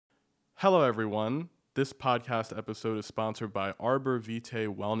Hello, everyone. This podcast episode is sponsored by Arbor Vitae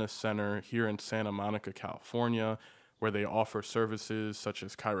Wellness Center here in Santa Monica, California, where they offer services such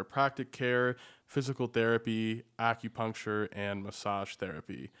as chiropractic care, physical therapy, acupuncture, and massage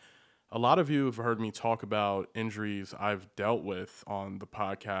therapy. A lot of you have heard me talk about injuries I've dealt with on the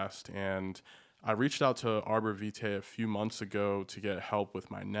podcast, and I reached out to Arbor Vitae a few months ago to get help with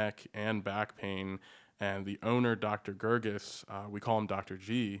my neck and back pain, and the owner, Dr. Gergis, we call him Dr.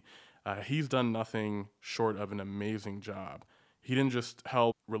 G, he's done nothing short of an amazing job. He didn't just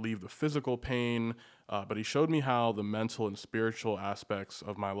help relieve the physical pain, but he showed me how the mental and spiritual aspects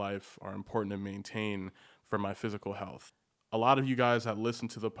of my life are important to maintain for my physical health. A lot of you guys that listen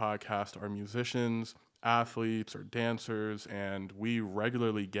to the podcast are musicians, athletes, or dancers, and we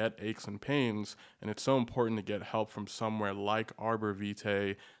regularly get aches and pains, and it's so important to get help from somewhere like Arbor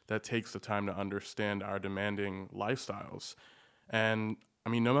Vitae that takes the time to understand our demanding lifestyles. And I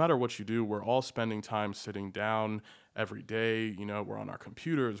mean, no matter what you do, we're all spending time sitting down every day. You know, we're on our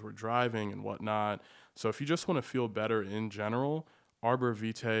computers, we're driving and whatnot. So if you just want to feel better in general, Arbor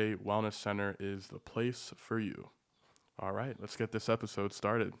Vitae Wellness Center is the place for you. All right, let's get this episode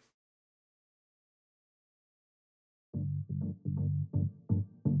started.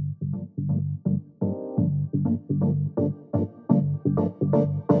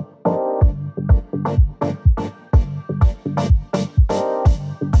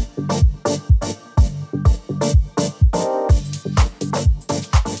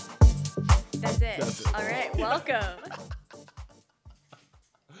 That's it. All right, welcome.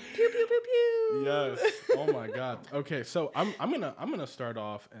 Pew pew pew pew. Yes. Oh my God. Okay, so I'm gonna start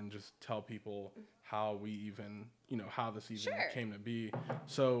off and just tell people how we even, how this even came to be.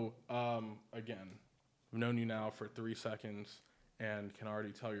 So again, I've known you now for 3 seconds and can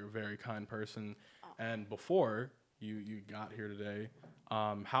already tell you're a very kind person. Oh. And before you got here today,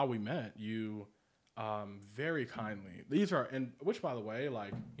 how we met, you very kindly. These are, and which by the way,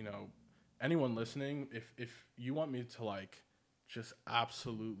 like, anyone listening, if you want me to like just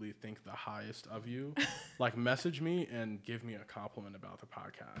absolutely think the highest of you, like message me and give me a compliment about the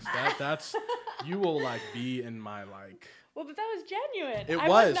podcast. That's you will like be in my like. Well, but that was genuine. I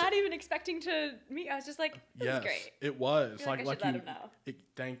was not even expecting to meet. I was just like, this is great. It was. I should let him know.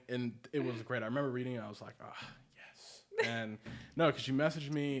 And it was great. I remember reading it. I was like, yes. And no, because you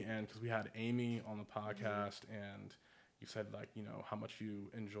messaged me and because we had Amy on the podcast and you said like, how much you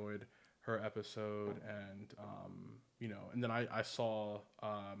enjoyed her episode, and and then I saw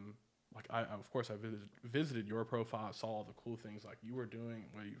like I of course I visited your profile. I saw all the cool things like you were doing,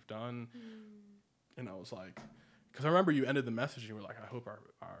 what you've done, and I was like, because I remember you ended the message and you were like, I hope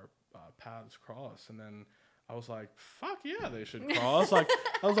our paths cross, and then I was like, fuck yeah, they should cross. Like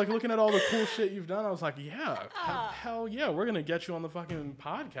I was like looking at all the cool shit you've done. I was like, yeah, hell yeah, we're gonna get you on the fucking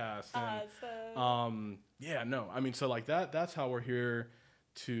podcast. And, awesome. Yeah, no, I mean, so like that's how we're here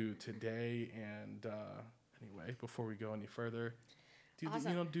to today. And anyway, before we go any further, do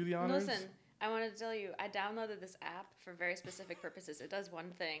the honors. Listen, I wanted to tell you, I downloaded this app for very specific purposes. It does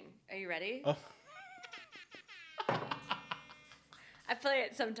one thing. Are you ready? Oh. I play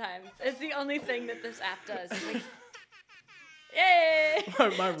it sometimes. It's the only thing that this app does. Yay!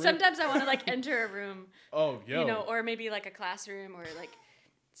 Sometimes I want to like enter a room. Oh, yo. Or maybe like a classroom or like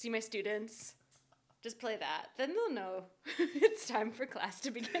see my students. Just play that. Then they'll know it's time for class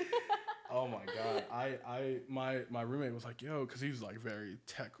to begin. Oh my God. My roommate was like, yo, because he was like very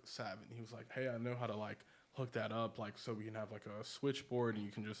tech savvy. He was like, hey, I know how to like hook that up, like so we can have like a switchboard and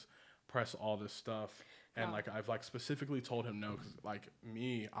you can just press all this stuff. And like I've like specifically told him no, because like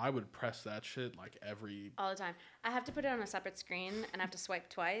me, I would press that shit like all the time. I have to put it on a separate screen and I have to swipe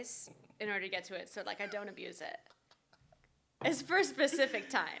twice in order to get to it, so like I don't abuse it. It's for specific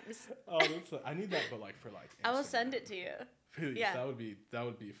times. Oh, I need that, but like for like. Instagram. I will send it to you. Please, yeah. That would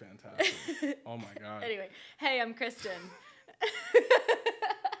be fantastic. Oh my God. Anyway, hey, I'm Kristen.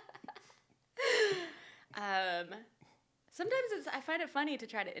 Sometimes I find it funny to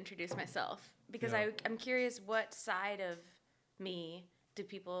try to introduce myself because I'm curious what side of me do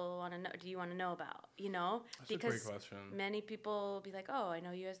people want to know? Do you want to know about? That's because a great question. Many people will be like, oh, I know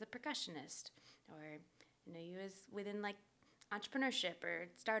you as the percussionist, or I know you as within like entrepreneurship or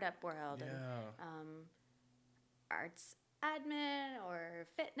startup world, and arts admin or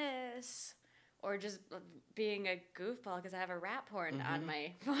fitness, or just being a goofball because I have a rap horn on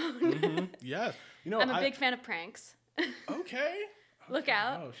my phone. Mm-hmm. Yes, I'm a big fan of pranks. Okay. Look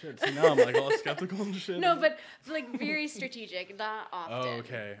out. Oh shit. See, now I'm like all skeptical and shit. No, but like very strategic, not often. Oh,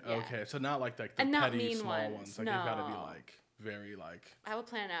 okay. Yeah. Okay. So not like the and petty small ones. Like no. They've got to be like very like. I will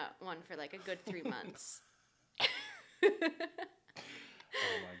plan out one for like a good 3 months.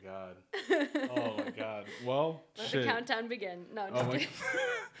 Oh my God. Oh my God. Well, Let shit. the countdown begin. No, Oh just my kidding.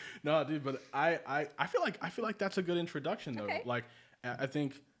 No, dude, but I feel like that's a good introduction though. Okay. Like I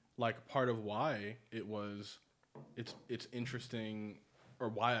think like part of why it's interesting, or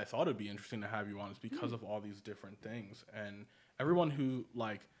why I thought it'd be interesting to have you on, is because of all these different things, and everyone who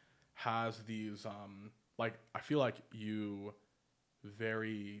like has these like, I feel like you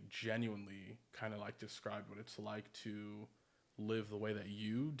very genuinely kind of like described what it's like to live the way that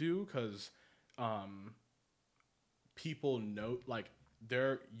you do, because people know like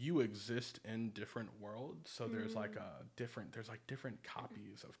you exist in different worlds, so there's like different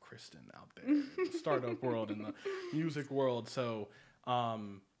copies of Kristen out there in the startup world and the music world. So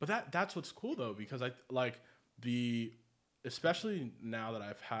but that's what's cool though, because I like the especially now that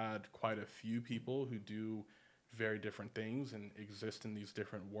I've had quite a few people who do very different things and exist in these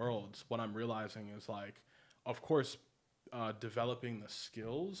different worlds, what I'm realizing is like, of course, developing the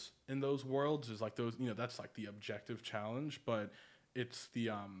skills in those worlds is like those, that's like the objective challenge, but it's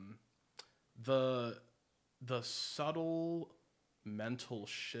the subtle mental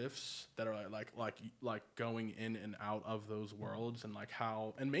shifts that are like going in and out of those worlds, and like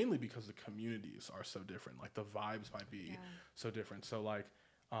how, and mainly because the communities are so different, like the vibes might be so different. So like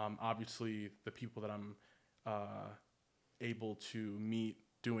obviously the people that I'm able to meet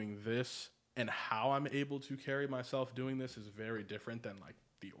doing this, and how I'm able to carry myself doing this, is very different than like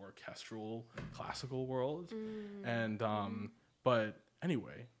the orchestral classical world. And but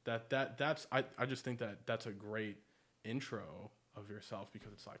anyway, that's I just think that that's a great intro of yourself,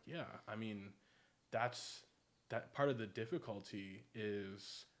 because it's like, yeah, I mean, that's that part of the difficulty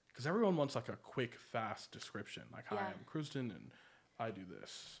is because everyone wants like a quick, fast description, like, hi, I'm Kristen and I do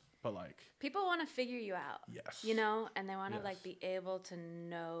this. But like, people want to figure you out. Yes. And they want to like be able to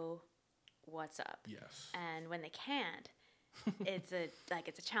know what's up. Yes. And when they can't, it's a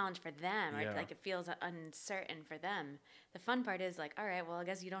challenge for them. Right? Like it feels uncertain for them. The fun part is like, all right, well, I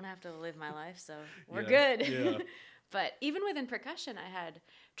guess you don't have to live my life, so we're good. Yeah. But even within percussion, I had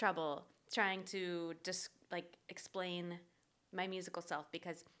trouble trying to just like explain my musical self,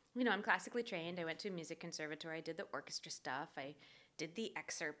 because I'm classically trained. I went to a music conservatory. I did the orchestra stuff. I did the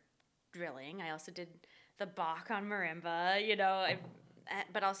excerpt drilling. I also did the Bach on marimba.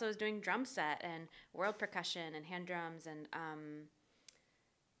 But also was doing drum set and world percussion and hand drums and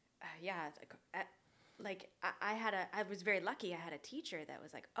I was very lucky. I had a teacher that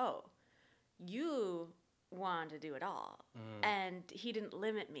was like, oh, you want to do it all. And he didn't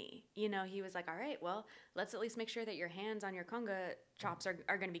limit me. He was like, all right, well, let's at least make sure that your hands on your conga chops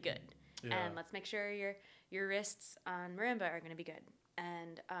are going to be good. And let's make sure your wrists on marimba are going to be good.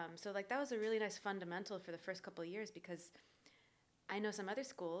 And so like that was a really nice fundamental for the first couple of years, because I know some other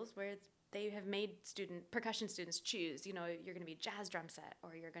schools where they have made percussion students choose, you're going to be jazz drum set,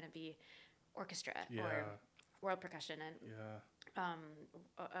 or you're going to be orchestra or world percussion, and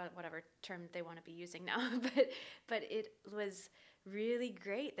whatever term they want to be using now. But it was really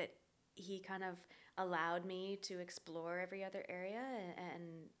great that he kind of allowed me to explore every other area,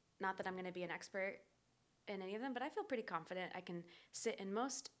 and not that I'm going to be an expert in any of them, but I feel pretty confident I can sit in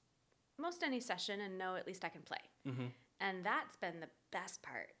most any session and know at least I can play. Mm-hmm. And that's been the best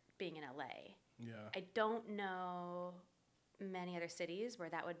part, being in LA. Yeah. I don't know many other cities where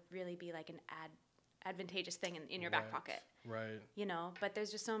that would really be like an advantageous thing in your back pocket. Right. But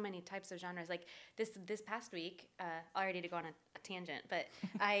there's just so many types of genres. Like this past week, already to go on a tangent, but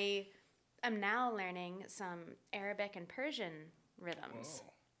I am now learning some Arabic and Persian rhythms.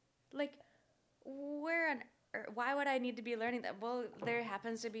 Whoa. Like, why would I need to be learning that? Well, there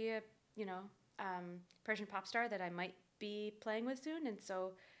happens to be a, Persian pop star that I might be playing with soon, and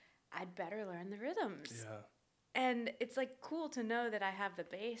so I'd better learn the rhythms. Yeah. And it's like cool to know that I have the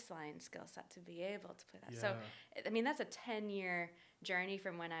baseline skill set to be able to play that. Yeah. So, I mean, that's a 10-year journey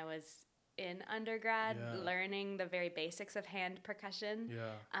from when I was in undergrad, learning the very basics of hand percussion.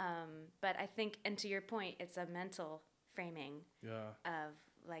 Yeah. But I think, and to your point, it's a mental framing of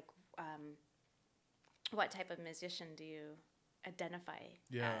like, what type of musician do you identify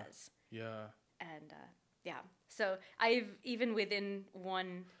as? Yeah. And so I've, even within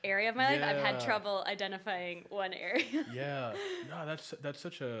one area of my life, I've had trouble identifying one area. No,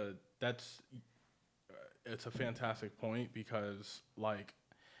 it's a fantastic point, because like,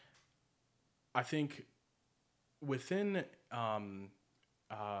 I think within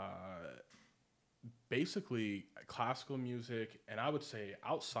basically classical music, and I would say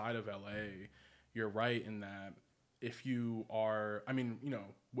outside of LA, you're right in that if you are, I mean,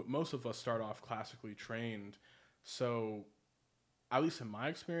 most of us start off classically trained. So at least in my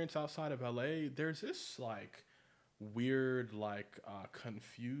experience outside of LA, there's this like weird, like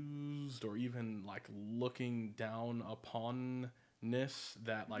confused or even like looking down upon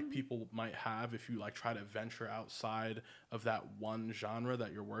that like people might have if you like try to venture outside of that one genre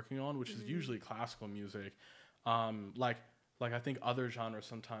that you're working on, which is usually classical music. Like I think other genres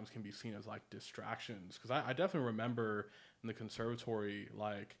sometimes can be seen as like distractions, because I definitely remember in the conservatory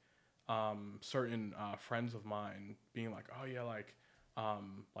like certain friends of mine being like, oh yeah, like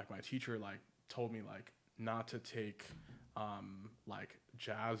my teacher like told me like not to take like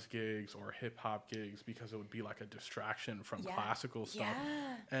jazz gigs or hip hop gigs because it would be like a distraction from classical stuff.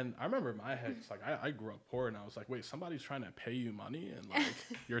 Yeah. And I remember in my head, it's like I grew up poor, and I was like, wait, somebody's trying to pay you money and like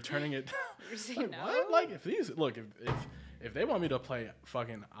you're turning it You're saying like, no? what? Like if they want me to play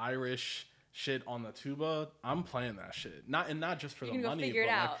fucking Irish shit on the tuba, I'm playing that shit. Not just for the money, go figure but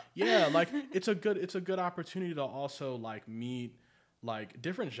it like, out. yeah, like it's a good opportunity to also like meet, like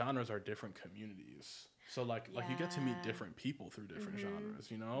different genres are different communities. So like you get to meet different people through different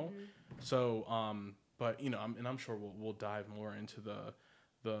genres, you know? So but you know, I'm sure we'll dive more into the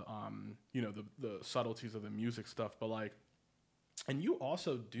you know, the subtleties of the music stuff, but like, and you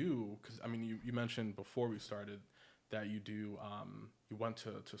also do, because I mean you mentioned before we started that you do you went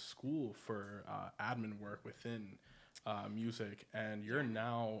to school for admin work within music, and you're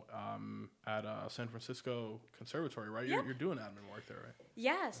now at San Francisco Conservatory, right? Yeah. You're doing admin work there, right?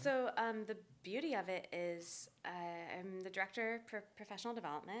 Yeah, so the beauty of it is I'm the director for professional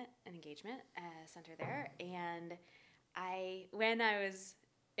development and engagement center there, and when I was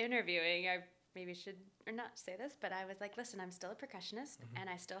interviewing, I maybe should or not say this, but I was like, listen, I'm still a percussionist and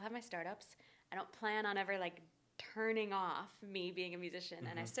I still have my startups. I don't plan on ever like turning off me being a musician,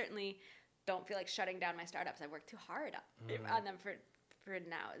 and I certainly don't feel like shutting down my startups. I worked too hard on them for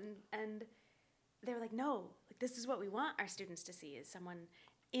now, and they were like, no, like this is what we want our students to see, is someone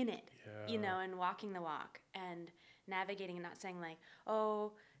in it, you know, and walking the walk and navigating, and not saying like,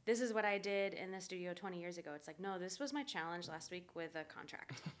 oh, this is what I did in the studio 20 years ago. It's like, no, this was my challenge last week with a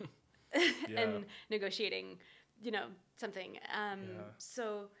contract and negotiating, you know, something.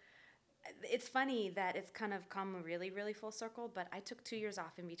 So it's funny that it's kind of come really, really full circle, but I took 2 years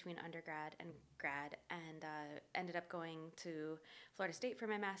off in between undergrad and grad, and ended up going to Florida State for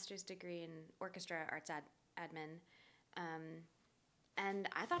my master's degree in orchestra arts admin. And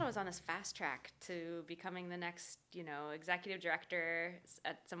I thought I was on this fast track to becoming the next, you know, executive director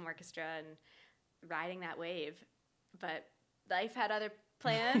at some orchestra and riding that wave. But life had other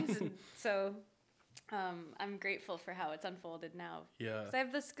plans, and so I'm grateful for how it's unfolded now. Yeah. Because I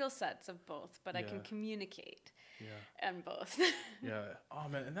have the skill sets of both, but I can communicate on both. Yeah. Oh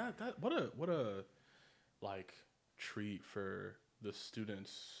man, and that what a like treat for the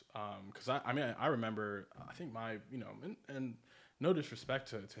students. Because I mean I remember, I think my, you know, and no disrespect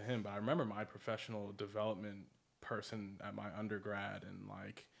to him, but I remember my professional development person at my undergrad, and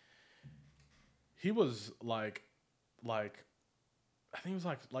like he was like I think it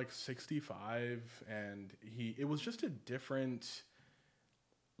was like 65, and it was just a different,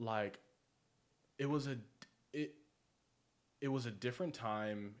 like it was a different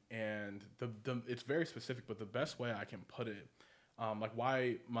time, and the it's very specific, but the best way I can put it, like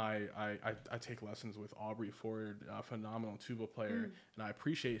why I take lessons with Aubrey Ford, a phenomenal tuba player, and I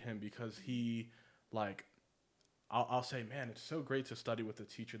appreciate him because he, like, I'll say, man, it's so great to study with a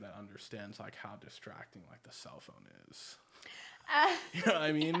teacher that understands like how distracting like the cell phone is. You know what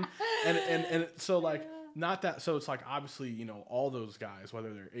I mean? And so like, not that, so it's like, obviously, you know, all those guys,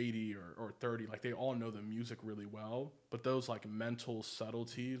 whether they're 80 or 30, like they all know the music really well, but those like mental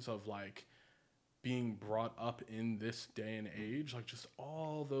subtleties of like being brought up in this day and age, like just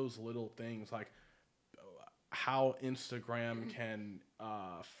all those little things, like how Instagram can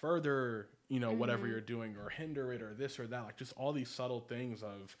further, you know, whatever you're doing, or hinder it, or this or that, like just all these subtle things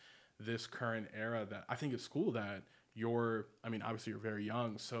of this current era, that I think it's cool that I mean, obviously you're very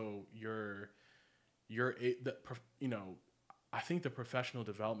young, so you know, I think the professional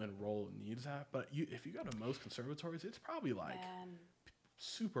development role needs that, but if you go to most conservatories, it's probably like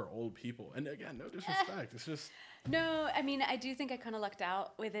super old people. And again, no disrespect, it's just... No, I mean, I do think I kind of lucked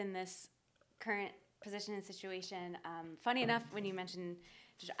out within this current position and situation. Funny enough, when you mentioned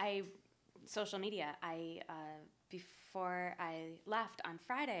social media, before I left on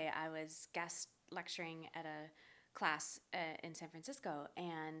Friday, I was guest lecturing at a class in San Francisco,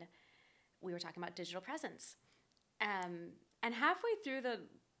 and we were talking about digital presence. And halfway through the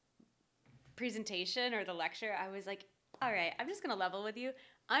presentation or the lecture, I was like, all right, I'm just going to level with you.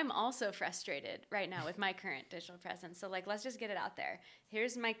 I'm also frustrated right now with my current digital presence. So like, let's just get it out there.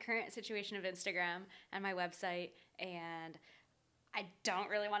 Here's my current situation of Instagram and my website, and I don't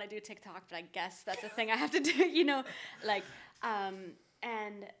really want to do TikTok, but I guess that's a thing I have to do, you know, like,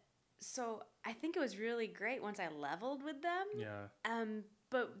 and so I think it was really great once I leveled with them. Yeah.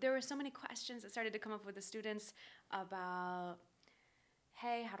 But there were so many questions that started to come up with the students about,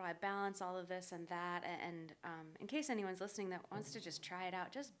 hey, how do I balance all of this and that? And in case anyone's listening that wants to just try it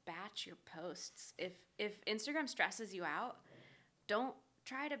out, just batch your posts. If Instagram stresses you out, don't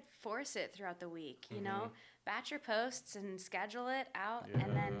try to force it throughout the week, you know? Batch your posts and schedule it out,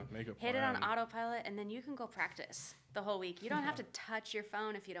 and then hit it on autopilot, and then you can go practice the whole week. You don't have to touch your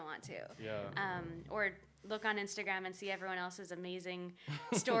phone if you don't want to. Yeah. Or look on Instagram and see everyone else's amazing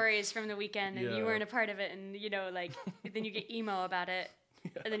stories from the weekend, and you weren't a part of it, and, you know, like, then you get emo about it,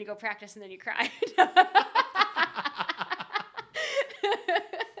 and then you go practice, and then you cry.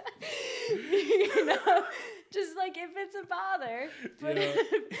 You know, just like if it's a bother, but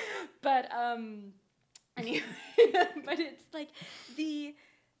anyway, but it's like the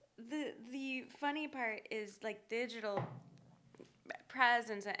funny part is like digital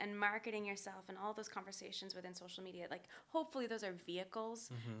presence and marketing yourself and all those conversations within social media. Like, hopefully those are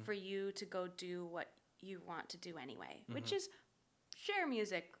vehicles for you to go do what you want to do anyway, which is share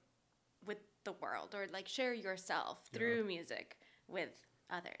music with the world, or like share yourself through music with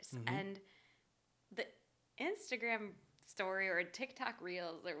others. And the Instagram story or TikTok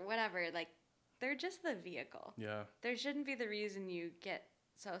reels or whatever, like, they're just the vehicle. Yeah. There shouldn't be the reason you get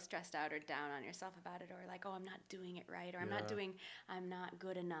so stressed out or down on yourself about it, or like, oh, I'm not doing it right, or I'm not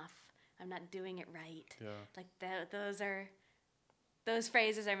good enough, I'm not doing it right. Yeah. Like those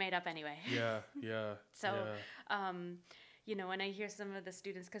phrases are made up anyway. Yeah. So, you know, when I hear some of the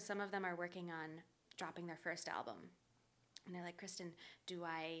students, because some of them are working on dropping their first album, and they're like, Kristen,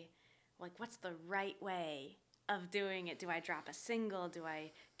 what's the right way of doing it? Do I drop a single? Do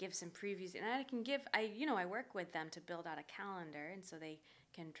I give some previews? And I work with them to build out a calendar, and so they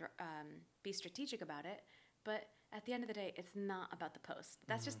can be strategic about it. But at the end of the day, it's not about the post.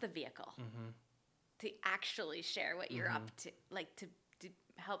 That's just the vehicle to actually share what you're up to, like to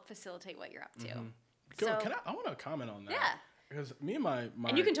help facilitate what you're up to. So, I want to comment on that. Yeah. Because me and my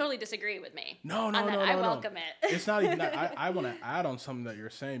and you can totally disagree with me. No. I welcome it. It's not even that. I want to add on something that you're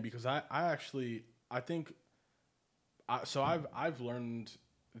saying, because I've learned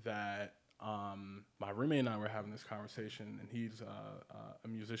that my roommate and I were having this conversation, and he's a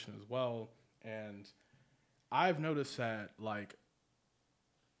musician as well, and I've noticed that, like,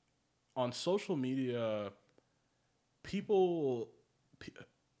 on social media,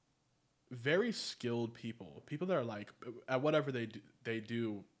 very skilled people that are like at whatever they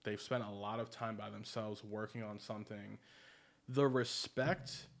do, they've spent a lot of time by themselves working on something. The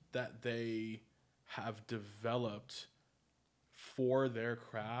respect that they have developed for their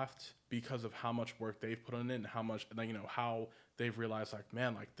craft because of how much work they've put in it, and how much, like, you know, how they've realized, like,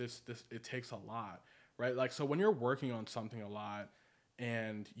 man, like this it takes a lot, right? Like, so when you're working on something a lot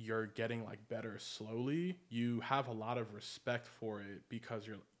and you're getting like better slowly, you have a lot of respect for it, because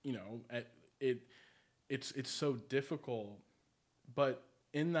you're, you know, it's so difficult. But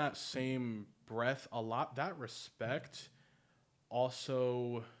in that same breath, that respect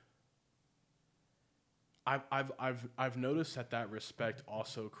also, I've noticed that respect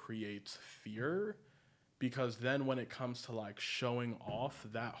also creates fear, because then when it comes to like showing off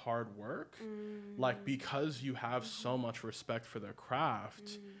that hard work, like, because you have so much respect for the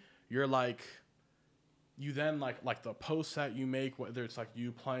craft, you're like, you then like the posts that you make, whether it's like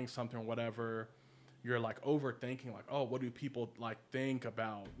you playing something or whatever, you're like overthinking, like, oh, what do people like think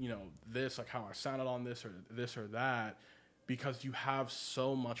about, you know, this, like how I sounded on this or that, because you have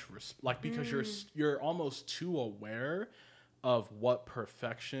so much like, because you're almost too aware of what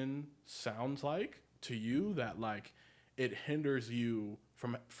perfection sounds like to you, that like it hinders you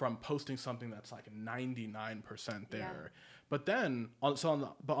from posting something that's like 99% there. Yeah. But then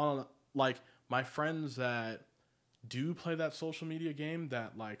on like my friends that do play that social media game,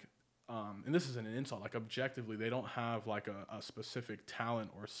 that like and this isn't an insult, like objectively they don't have like a specific talent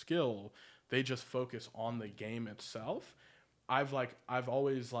or skill, they just focus on the game itself. I've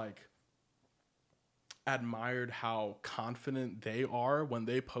always like admired how confident they are when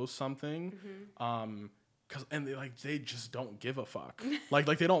they post something, cause they just don't give a fuck. like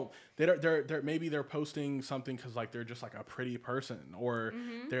they're maybe they're posting something cause like they're just like a pretty person, or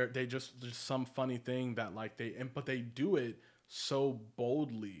they just some funny thing that like but they do it so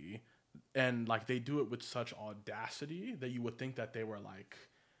boldly, and like they do it with such audacity that you would think that they were like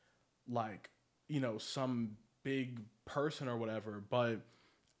you know, some big person or whatever. But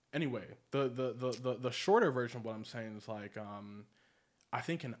anyway, the shorter version of what I'm saying is like, I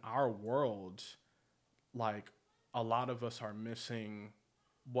think in our world, like a lot of us are missing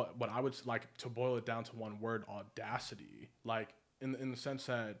what I would like to boil it down to one word: audacity. Like in the sense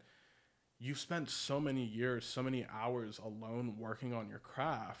that you spent so many years, so many hours alone working on your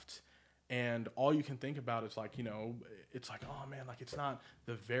craft, and all you can think about is like, it's like, oh man, like it's not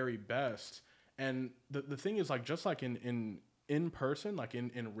the very best. And the thing is, like, just like in person, like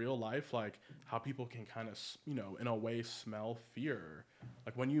in real life, like how people can kind of, in a way smell fear.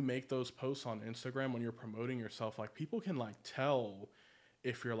 Like when you make those posts on Instagram, when you're promoting yourself, like people can like tell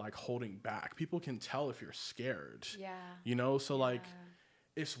if you're like holding back. People can tell if you're scared. Yeah. So like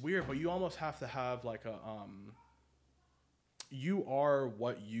it's weird, but you almost have to have like you are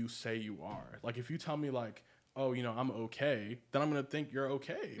what you say you are. Like if you tell me like, oh, I'm okay, then I'm going to think you're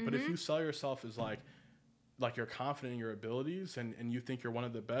okay. But if you sell yourself as like you're confident in your abilities and you think you're one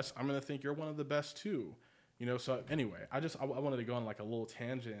of the best, I'm going to think you're one of the best too. So anyway, I wanted to go on like a little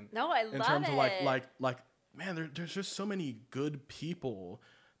tangent. No, I love it. In terms of like man, there's just so many good people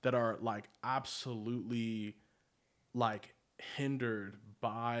that are like absolutely like hindered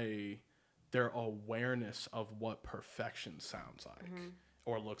by their awareness of what perfection sounds like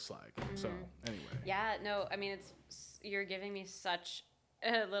or looks like. So anyway. Yeah, no, I mean, you're giving me such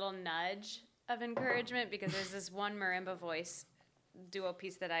a little nudge of encouragement because there's this one marimba voice duo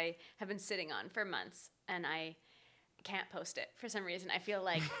piece that I have been sitting on for months and I can't post it for some reason. I feel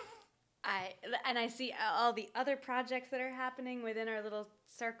like I see all the other projects that are happening within our little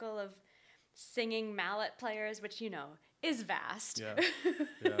circle of singing mallet players, which, is vast. Yeah.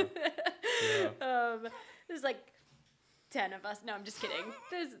 There's like 10 of us. No, I'm just kidding.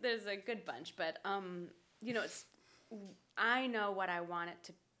 There's a good bunch, but I know what I want it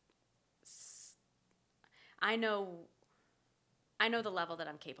to. I know the level that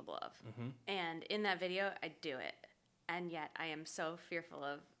I'm capable of, and in that video, I do it, and yet I am so fearful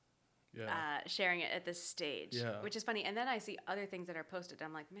of sharing it at this stage, which is funny. And then I see other things that are posted, and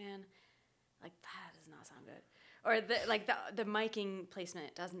I'm like, man, like that does not sound good, or the miking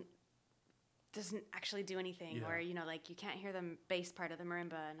placement doesn't actually do anything, or like you can't hear the bass part of the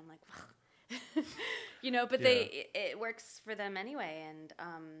marimba, and I'm like, but it works for them anyway, and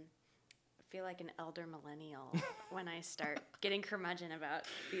I feel like an elder millennial when I start getting curmudgeon about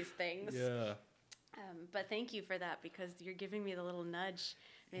these things. Yeah. But thank you for that because you're giving me the little nudge.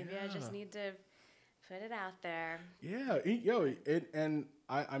 Maybe I just need to put it out there. Yeah,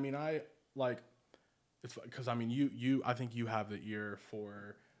 I mean, I like, it's because I mean, I think you have the ear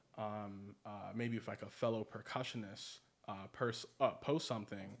for, maybe if like a fellow percussionist, post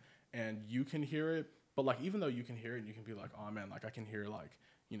something and you can hear it, but like, even though you can hear it, you can be like, oh man, like I can hear like,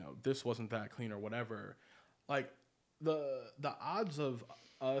 this wasn't that clean or whatever. Like the odds of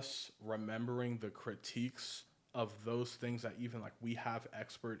us remembering the critiques of those things that even like we have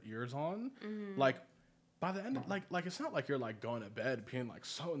expert ears on, like by the end of, like it's not like you're like going to bed being like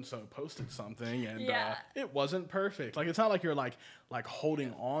so and so posted something and it wasn't perfect. Like it's not like you're like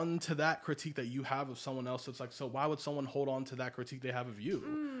holding on to that critique that you have of someone else. It's like, so why would someone hold on to that critique they have of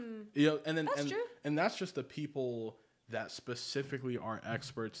you? And then that's true. And that's just the people that specifically are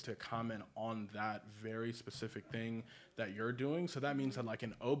experts to comment on that very specific thing that you're doing. So that means that like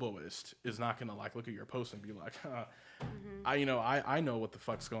an oboist is not gonna like look at your post and be like, I know what the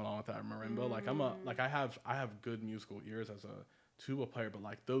fuck's going on with that marimba. Like I have good musical ears as a tuba player, but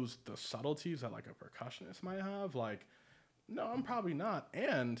like the subtleties that like a percussionist might have, like, no, I'm probably not.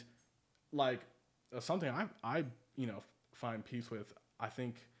 And like something I find peace with, I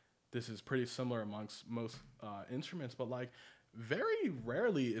think this is pretty similar amongst most instruments, but like very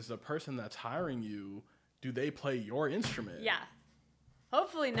rarely is the person that's hiring you, do they play your instrument? Yeah.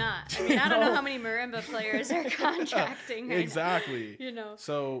 Hopefully not. I mean, I don't know how many marimba players are contracting right exactly. now.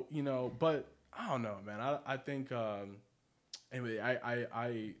 So, but I don't know, man. I think, anyway,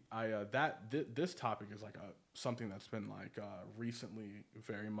 this topic is like something that's been like recently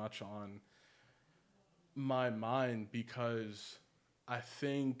very much on my mind because I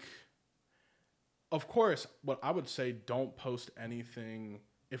think, of course, what I would say, don't post anything.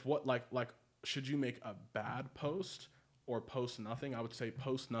 If what like should you make a bad post or post nothing? I would say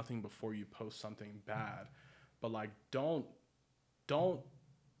post nothing before you post something bad. But like don't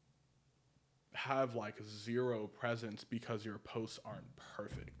have like zero presence because your posts aren't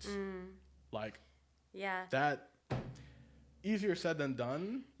perfect. Like that easier said than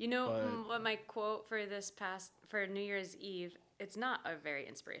done. What my quote for New Year's Eve, it's not a very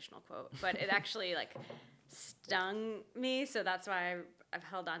inspirational quote, but it actually like stung me, so that's why I've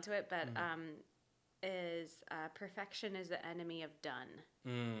held on to it, but is perfection is the enemy of done.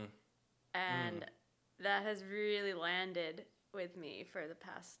 And that has really landed with me for the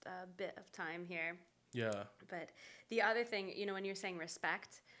past bit of time here. Yeah. But the other thing, you know, when you're saying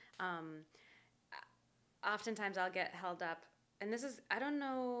respect, oftentimes I'll get held up, and this is, I don't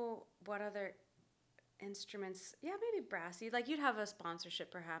know what other instruments, yeah, maybe brassy, like you'd have a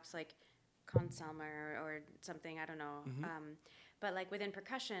sponsorship perhaps, like Conselmer or something, I don't know. But like within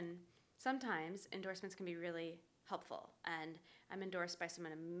percussion, sometimes endorsements can be really helpful, and I'm endorsed by some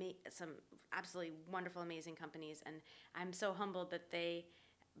absolutely wonderful, amazing companies, and I'm so humbled that they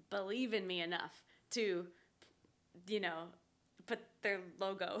believe in me enough to, you know, put their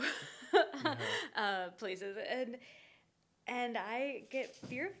logo places, and I get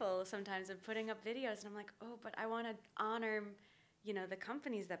fearful sometimes of putting up videos, and I'm like, oh, but I want to honor, you know, the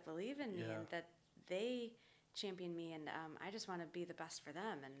companies that believe in me and that they champion me, and I just want to be the best for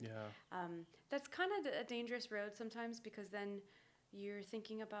them. And that's kind of a dangerous road sometimes, because then you're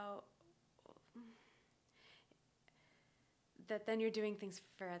thinking about that, then you're doing things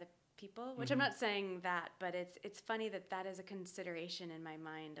for other people, which I'm not saying that, but it's funny that is a consideration in my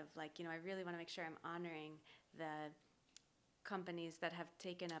mind of, like, you know, I really want to make sure I'm honoring the companies that have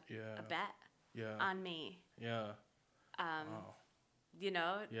taken up a bet on me. Wow. You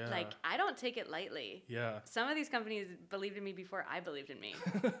know, like, I don't take it lightly. Some of these companies believed in me before I believed in me.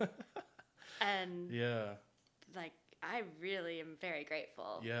 And like, I really am very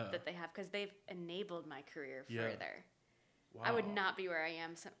grateful that they have, because they've enabled my career further. Wow. I would not be where I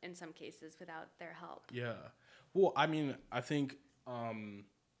am in some cases without their help. Yeah. Well, I mean, I think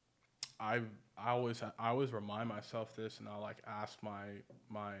I always remind myself this, and I'll like ask my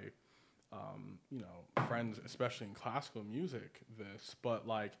you know, friends, especially in classical music, this, but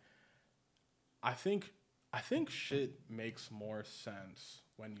like I think shit makes more sense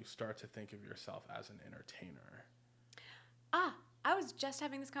when you start to think of yourself as an entertainer. I was just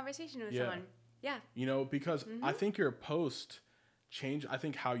having this conversation with someone. Yeah. You know, because I think your post change, I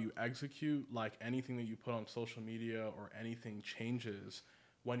think how you execute, like anything that you put on social media or anything, changes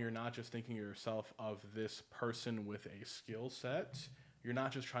when you're not just thinking of yourself of this person with a skill set. You're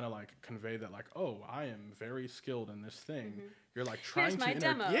not just trying to like convey that, like, oh, I am very skilled in this thing. You're like trying Here's my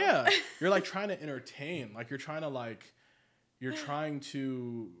demo. Yeah. You're like trying to entertain. Like you're trying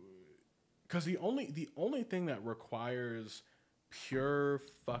to, because the only thing that requires pure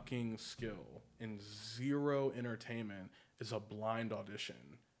fucking skill and zero entertainment is a blind audition.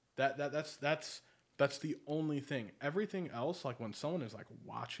 That's the only thing. Everything else, like when someone is like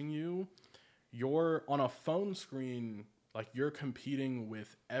watching you, you're on a phone screen, like you're competing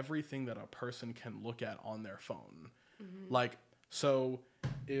with everything that a person can look at on their phone. Like, so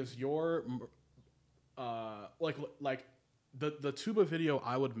is your like the tuba video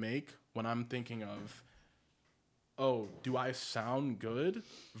I would make when I'm thinking of, oh, do I sound good,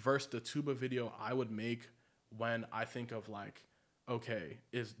 versus the tuba video I would make when I think of like, okay,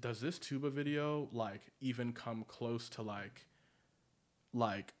 does this tuba video like even come close to like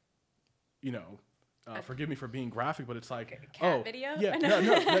you know, forgive me for being graphic, but it's like cat video? Yeah, no,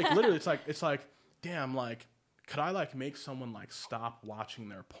 like literally it's like damn, like could I like make someone like stop watching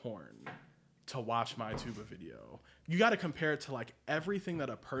their porn to watch my tuba video? You got to compare it to like everything that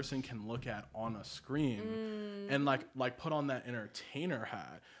a person can look at on a screen and like put on that entertainer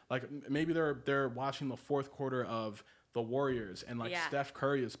hat. Like maybe they're watching the fourth quarter of the Warriors and like Steph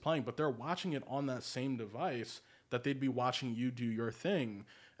Curry is playing, but they're watching it on that same device that they'd be watching you do your thing.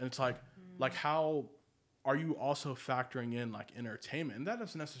 And it's like how are you also factoring in like entertainment? And that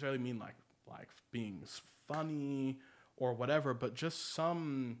doesn't necessarily mean like being funny or whatever, but just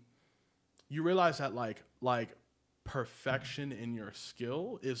you realize that like perfection in your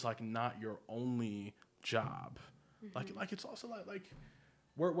skill is like not your only job. Like it's also like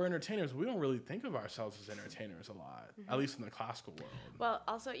we're entertainers. We don't really think of ourselves as entertainers a lot, at least in the classical world. Well,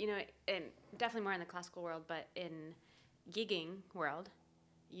 also, you know, and definitely more in the classical world, but in gigging world,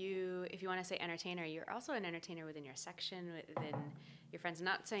 if you want to say entertainer, you're also an entertainer within your section, within your friends. I'm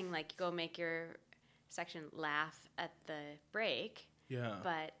not saying like go make your section laugh at the break,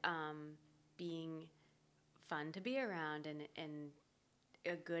 but being fun to be around and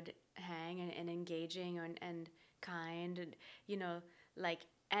a good hang and engaging and kind, and you know, like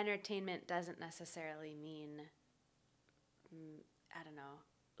entertainment doesn't necessarily mean I don't know,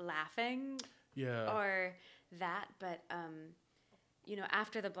 laughing or that, but you know,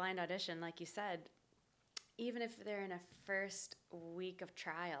 after the blind audition, like you said, even if they're in a first week of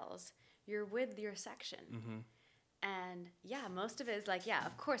trials, you're with your section. And yeah, most of it is like, yeah,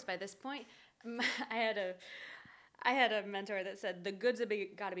 of course, by this point, I had a mentor that said, the goods have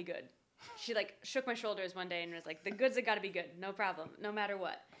got to be good. She like shook my shoulders one day and was like, the goods have got to be good, no problem, no matter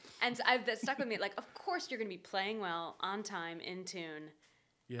what. And so that stuck with me. Like, of course you're going to be playing well, on time, in tune,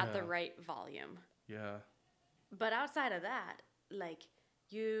 at the right volume. Yeah. But outside of that, like,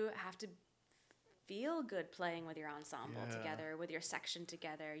 you have to feel good playing with your ensemble together, with your section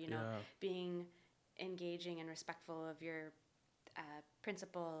together, you know, being engaging and respectful of your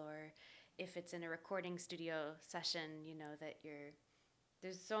principal, or if it's in a recording studio session, you know, that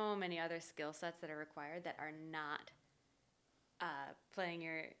there's so many other skill sets that are required that are not playing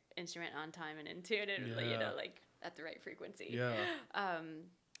your instrument on time and intuitively, you know, like at the right frequency. Yeah.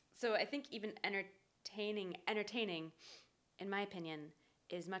 So I think even entertaining, in my opinion,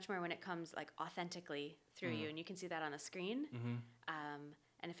 is much more when it comes like authentically through you, and you can see that on the screen.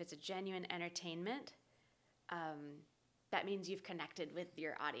 And if it's a genuine entertainment, that means you've connected with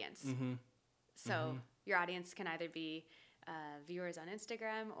your audience. So your audience can either be viewers on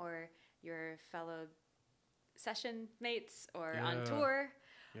Instagram, or your fellow session mates, or on tour,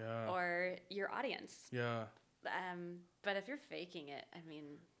 or your audience. But if you're faking it, I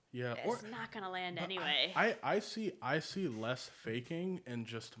mean, it's not gonna land anyway. I see less faking and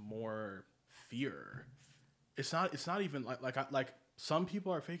just more fear. It's not even like some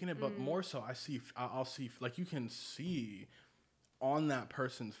people are faking it, but more so I'll see like, you can see on that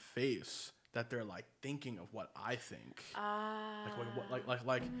person's face that they're like thinking of what I think.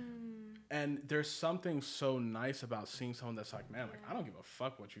 And there's something so nice about seeing someone that's like, man, like, I don't give a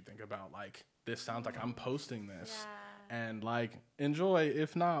fuck what you think about, like, this sounds like I'm posting this, and like, enjoy,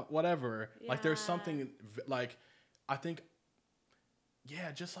 if not, whatever. Like, there's something like, I think,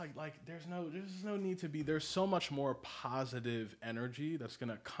 just like there's no need to be, there's so much more positive energy that's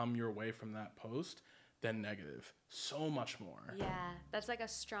gonna come your way from that post than negative. So much more. Yeah, that's like a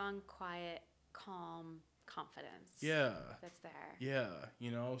strong, quiet, calm confidence. That's there. Yeah,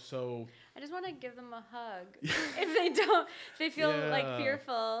 you know, so I just want to give them a hug if they feel like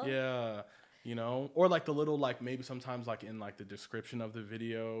fearful. Yeah, you know, or like the little, like, maybe sometimes like in like the description of the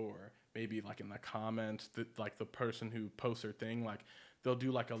video, or maybe like in the comments, that like the person who posts their thing, like they'll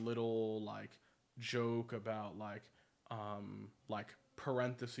do like a little like joke about like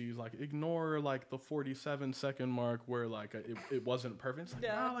parentheses, like, ignore like the 47-second mark where like it wasn't perfect. It's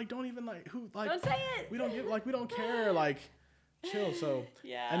like, nah, like, don't even, like, who, like, don't say it. We don't care, like, chill. So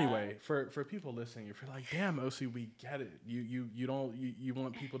anyway, for people listening, if you're like, damn, OC, we get it. You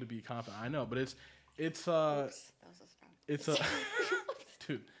want people to be confident. I know, but it's Oops, that was so strong. It's a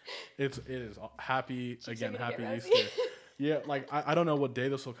dude. It is happy again. Happy Easter. Yeah, like, I don't know what day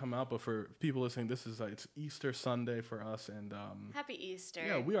this will come out, but for people listening, this is it's Easter Sunday for us, and Happy Easter.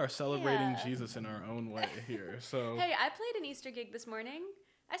 Yeah, we are celebrating Jesus in our own way here. So hey, I played an Easter gig this morning.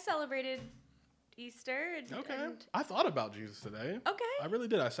 I celebrated Easter. And I thought about Jesus today. Okay. I really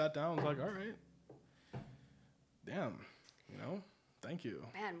did. I sat down and was like, all right, damn, you know, thank you.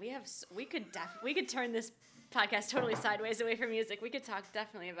 Man, we could turn this podcast totally sideways away from music. We could talk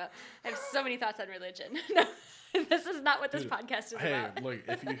definitely about. I have so many thoughts on religion. No. This is not what this podcast is about. Hey, look,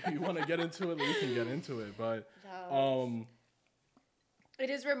 if you want to get into it, we can get into it. But it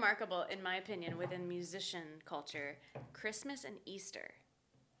is remarkable, in my opinion, within musician culture, Christmas and Easter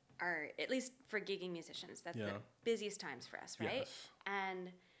are, at least for gigging musicians, that's the busiest times for us, right? Yes.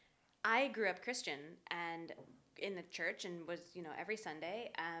 And I grew up Christian and in the church, and was, you know, every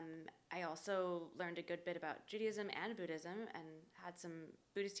Sunday. I also learned a good bit about Judaism and Buddhism, and had some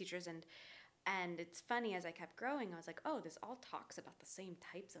Buddhist teachers, and it's funny, as I kept growing, I was like, oh, this all talks about the same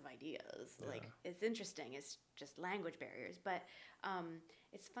types of ideas. Yeah. Like, it's interesting. It's just language barriers. But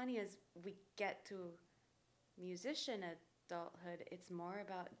it's funny, as we get to musician adulthood, it's more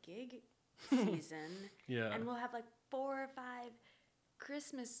about gig season. And we'll have like 4 or 5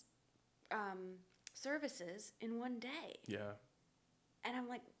 Christmas services in one day. Yeah. And I'm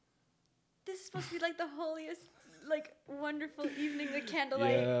like, this is supposed to be like the holiest, like, wonderful evening, the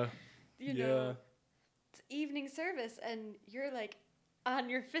candlelight. Yeah. You know, it's evening service, and you're like on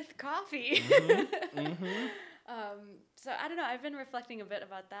your 5th coffee. So I don't know. I've been reflecting a bit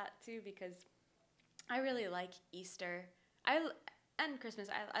about that too, because I really like Easter. And Christmas.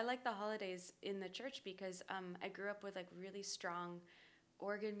 I like the holidays in the church because I grew up with like really strong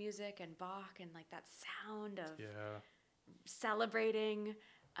organ music and Bach, and like that sound of celebrating,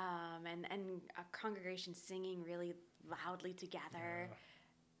 and a congregation singing really loudly together. Yeah.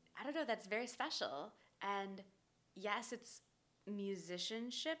 I don't know, that's very special. And yes, it's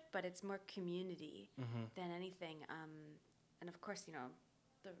musicianship, but it's more community than anything. And of course, you know,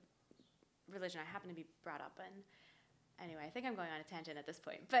 the religion I happen to be brought up in. Anyway, I think I'm going on a tangent at this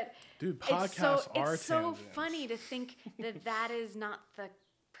point. But dude, podcasts are it's so funny to think that is not the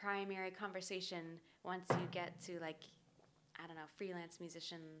primary conversation once you get to, like, I don't know, freelance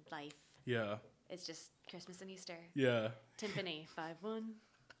musician life. Yeah. It's just Christmas and Easter. Yeah. Timpani, 5-1.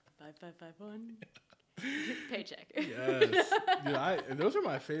 5551. Paycheck. Yes. Dude, those are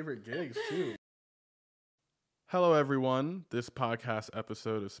my favorite gigs, too. Hello, everyone. This podcast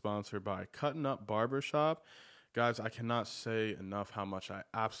episode is sponsored by Cutting Up Barbershop. Guys, I cannot say enough how much I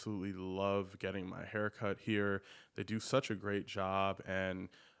absolutely love getting my haircut here. They do such a great job. And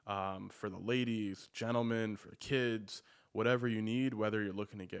for the ladies, gentlemen, for the kids, whatever you need, whether you're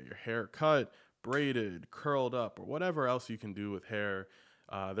looking to get your hair cut, braided, curled up, or whatever else you can do with hair,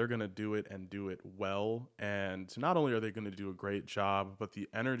 they're going to do it and do it well. And not only are they going to do a great job, but the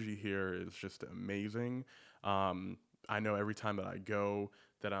energy here is just amazing. I know every time that I go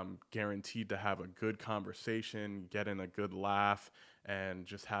that I'm guaranteed to have a good conversation, get in a good laugh, and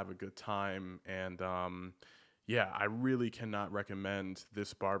just have a good time. And I really cannot recommend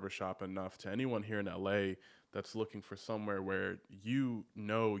this barbershop enough to anyone here in LA that's looking for somewhere where you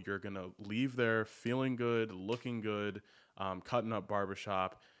know you're going to leave there feeling good, looking good. Cutting Up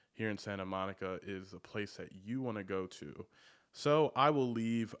Barbershop here in Santa Monica is a place that you want to go to. So I will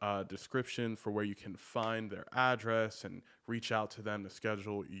leave a description for where you can find their address and reach out to them to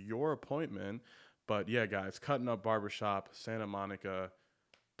schedule your appointment. But yeah, guys, Cutting Up Barbershop, Santa Monica,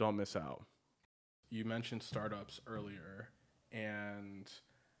 don't miss out. You mentioned startups earlier, and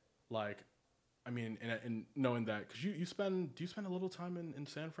and knowing that, because do you spend a little time in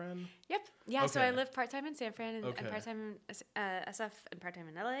San Fran? Yep. Yeah, okay. So I live part-time in San Fran and Okay. part-time in SF and part-time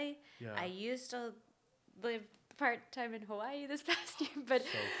in LA. Yeah. I used to live part-time in Hawaii this past year, but So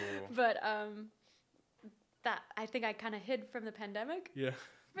cool. but that I think I kind of hid from the pandemic Yeah.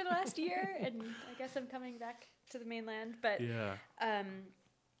 for the last year, and I guess I'm coming back to the mainland. But Yeah.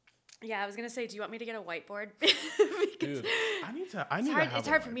 I was gonna say, do you want me to get a whiteboard? Dude, I need to It's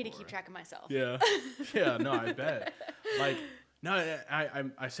hard for me to keep track of myself. Yeah. Yeah, no, I bet. I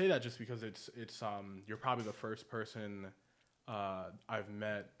say that just because it's you're probably the first person I've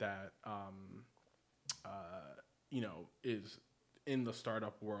met that is in the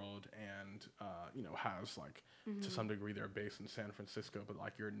startup world and has to some degree they're based in San Francisco, but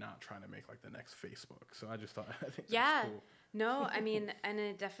you're not trying to make the next Facebook. So I just thought I think that's cool. No, I mean, and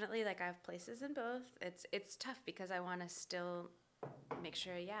it definitely I have places in both. It's tough because I want to still make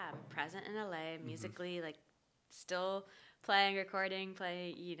sure I'm present in LA musically, still playing, recording,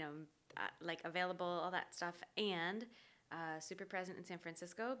 available, all that stuff, and super present in San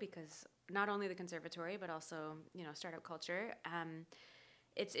Francisco because not only the conservatory but also startup culture.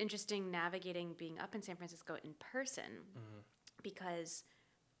 It's interesting navigating being up in San Francisco in person because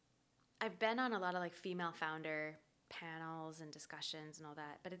I've been on a lot of female founder panels and discussions and all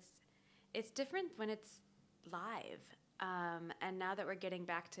that, but it's different when it's live. And now that we're getting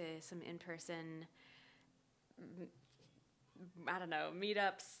back to some in-person,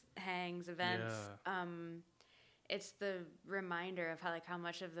 meetups, hangs, events, it's the reminder of how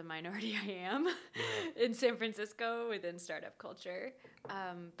much of the minority I am in San Francisco within startup culture.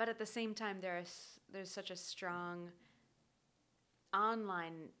 But at the same time, there's such a strong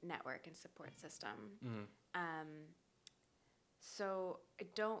online network and support system. So I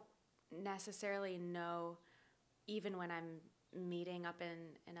don't necessarily know, even when I'm meeting up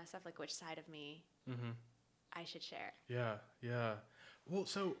in SF, which side of me I should share. Yeah, yeah. Well,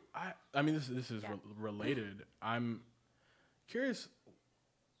 so I mean, this is related. I'm curious,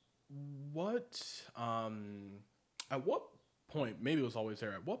 at what point, maybe it was always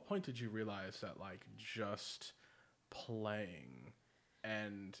there, at what point did you realize that just playing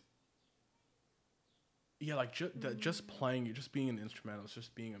and just playing, just being an instrumentalist,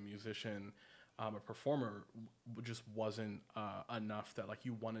 just being a musician, a performer, just wasn't enough, that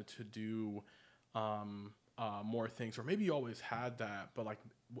you wanted to do more things, or maybe you always had that, but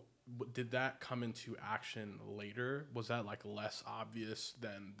did that come into action later? Was that less obvious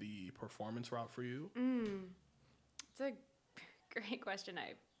than the performance route for you? It's a great question.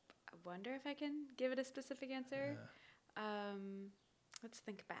 I wonder if I can give it a specific answer. Let's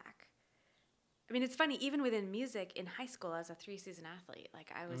think back. I mean, it's funny, even within music, in high school, I was a 3-season athlete.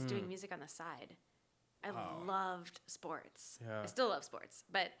 I was doing music on the side. I loved sports. Yeah. I still love sports,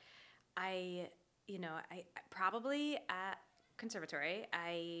 but I probably at conservatory,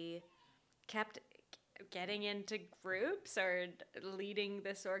 I kept getting into groups or leading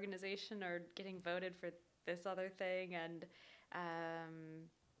this organization or getting voted for this other thing. And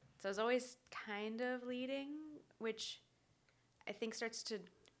so I was always kind of leading, which I think starts to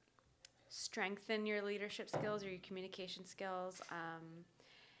strengthen your leadership skills or your communication skills.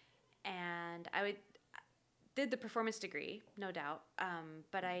 And I did the performance degree, no doubt,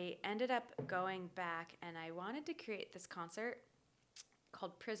 but I ended up going back and I wanted to create this concert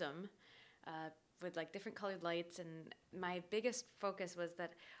called Prism, with like different colored lights. And my biggest focus was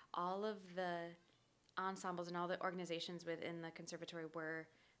that all of the ensembles and all the organizations within the conservatory were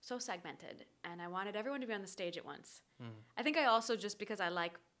so segmented, and I wanted everyone to be on the stage at once. I think I also, just because I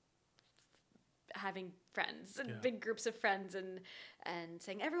like having friends and big groups of friends and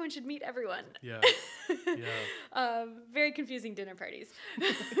saying everyone should meet everyone. Very confusing dinner parties.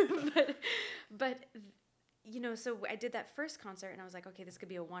 but so I did that first concert and I was like, okay, this could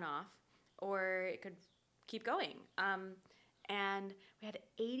be a one-off or it could keep going. And we had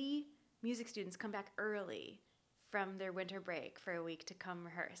 80 music students come back early from their winter break for a week to come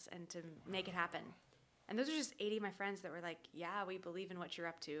rehearse and to make it happen. And those are just 80 of my friends that were like, yeah, we believe in what you're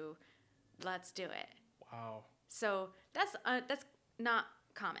up to. Let's do it. Wow. So that's not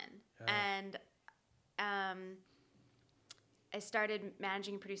common. And I started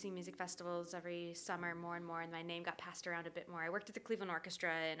managing and producing music festivals every summer more and more, and my name got passed around a bit more. I worked at the Cleveland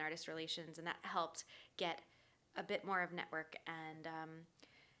Orchestra in artist relations, and that helped get a bit more of network. And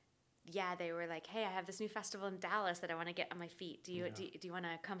they were like, hey, I have this new festival in Dallas that I want to get on my feet. Do you want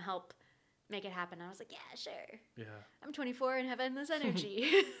to come help make it happen? And I was like, yeah, sure. Yeah. I'm 24 and have endless energy.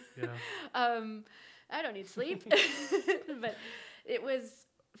 I don't need sleep. But it was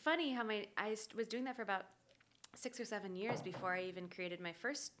funny how I was doing that for about 6 or 7 years before I even created my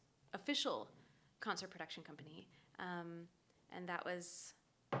first official concert production company. And that was,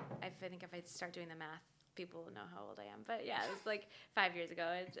 I think if I start doing the math, people will know how old I am. But yeah, it was like 5 years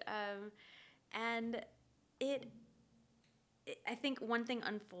ago. And I think one thing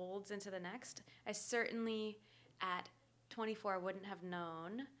unfolds into the next. I certainly at 24 wouldn't have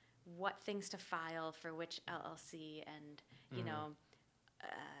known what things to file for which LLC and,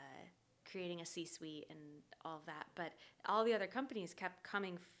 creating a C-suite and all of that. But all the other companies kept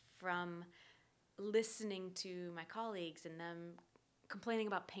coming from listening to my colleagues and them complaining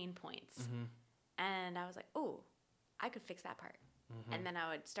about pain points. And I was like, oh, I could fix that part. And then I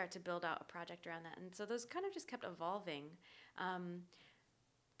would start to build out a project around that. And so those kind of just kept evolving.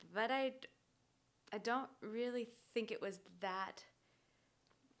 But I don't really think it was that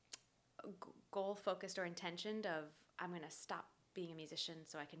goal-focused or intentioned of, I'm going to stop being a musician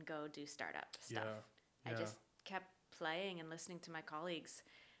so I can go do startup stuff. I just kept playing and listening to my colleagues.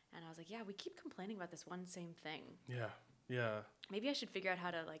 And I was like, yeah, we keep complaining about this one same thing. Maybe I should figure out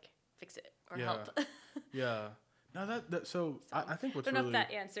how to, fix it or help. No, so I think what's I don't know if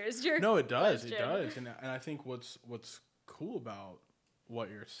that answers your No, it does. question. It does. And I think what's cool about what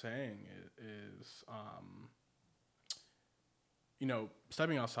you're saying is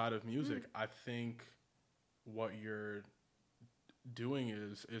stepping outside of music, I think what you're doing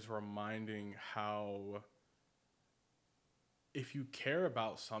is reminding how if you care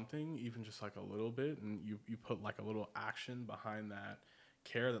about something, even just like a little bit, and you put like a little action behind that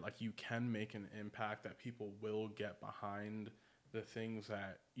care, that like you can make an impact, that people will get behind the things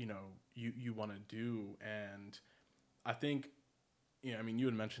that you want to do. And I think you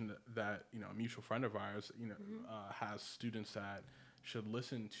had mentioned that a mutual friend of ours has students that should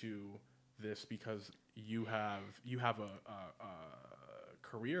listen to this, because you have a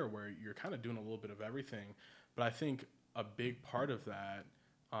career where you're kind of doing a little bit of everything. But I think a big part of that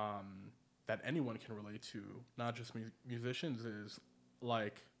that anyone can relate to, not just musicians, is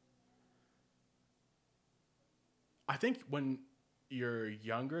like, I think when you're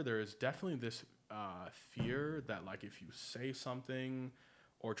younger, there is definitely this fear that like if you say something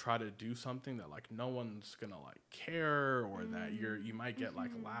or try to do something, that like no one's gonna like care, or that you might get like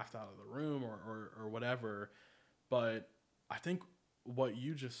laughed out of the room or whatever. But I think what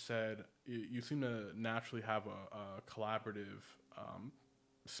you just said, you seem to naturally have a collaborative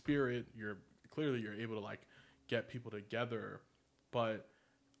spirit. You're able to like get people together. But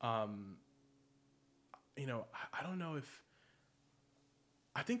I don't know if,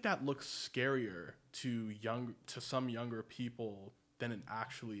 I think that looks scarier to some younger people than it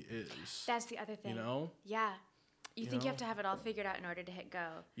actually is. That's the other thing. Yeah. You think you have to have it all figured out in order to hit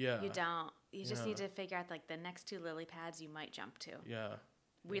go. Yeah. You don't. You just need to figure out like the next 2 lily pads you might jump to. Yeah.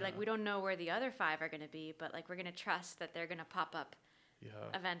 We don't know where the other 5 are going to be, but like we're going to trust that they're going to pop up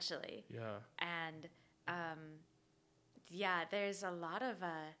eventually. Yeah. And there's a lot of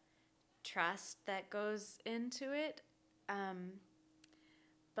trust that goes into it.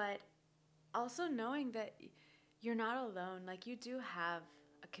 But also knowing that you're not alone. Like you do have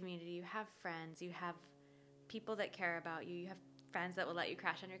a community, you have friends, you have people that care about you, you have friends that will let you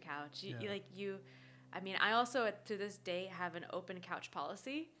crash on your couch. I also to this day have an open couch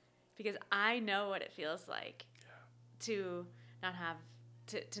policy, because I know what it feels like to not have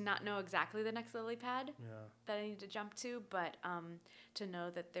to not know exactly the next lily pad Yeah. that I need to jump to, but to know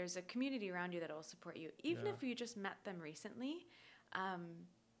that there's a community around you that will support you, even if you just met them recently.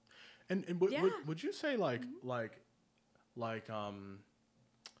 And would you say like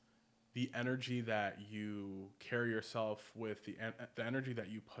the energy that you carry yourself with, the energy that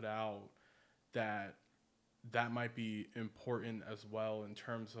you put out, that might be important as well in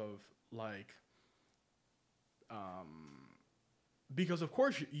terms of like, because of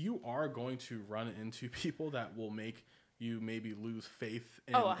course you are going to run into people that will make you maybe lose faith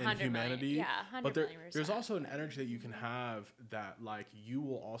in humanity. Million. Yeah, but there's also an energy that you can have that like you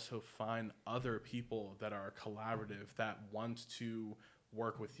will also find other people that are collaborative, that want to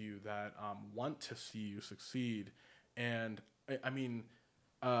work with you, that want to see you succeed. And I mean,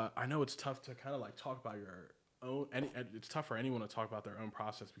 I know it's tough to kind of like talk about your own, it's tough for anyone to talk about their own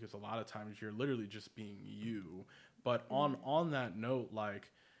process because a lot of times you're literally just being you. But on that note,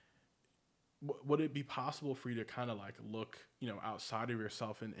 like, would it be possible for you to kind of like look, outside of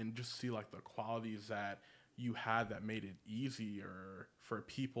yourself and just see like the qualities that you had that made it easier for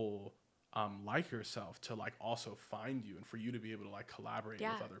people like yourself to like also find you and for you to be able to like collaborate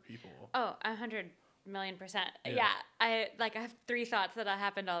with other people? Oh, 100 million%. Yeah. I have 3 thoughts that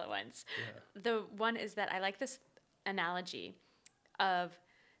happened all at once. Yeah. The one is that I like this analogy of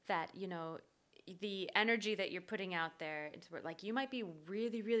that, the energy that you're putting out there. It's like you might be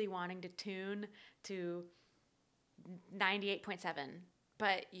really, really wanting to tune to 98.7,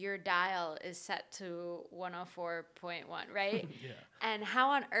 but your dial is set to 104.1, right? Yeah. And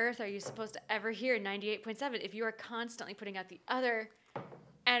how on earth are you supposed to ever hear 98.7 if you are constantly putting out the other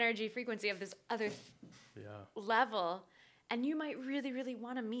energy frequency of this other level? And you might really, really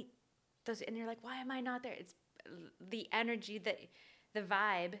want to meet those, and you're like, why am I not there? It's the energy, the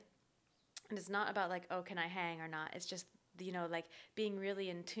vibe. And it's not about like, oh, can I hang or not? It's just, like being really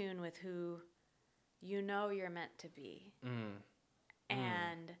in tune with who you're meant to be.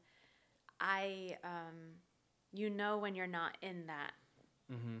 And when you're not in that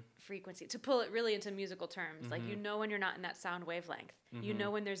frequency, to pull it really into musical terms, like, when you're not in that sound wavelength,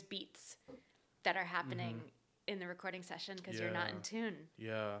 when there's beats that are happening in the recording session because you're not in tune.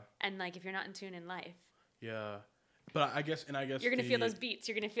 Yeah. And like, if you're not in tune in life. Yeah. But I guess you're going to feel those beats.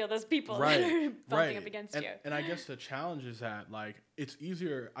 You're going to feel those people that are bumping up against you. And I guess the challenge is that like it's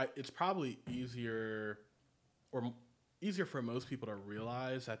easier. It's probably easier for most people to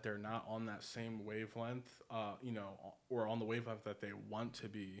realize that they're not on that same wavelength, or on the wavelength that they want to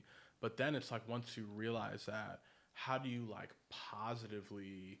be. But then it's like once you realize that, how do you like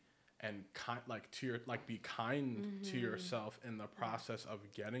positively and be kind to yourself in the process of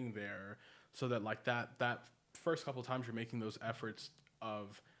getting there, so that like that first couple of times you're making those efforts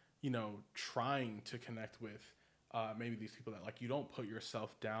of, trying to connect with maybe these people, that like you don't put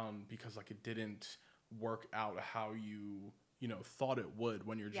yourself down because like it didn't work out how you thought it would,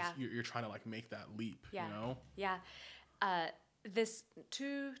 when you're just you're trying to like make that leap. This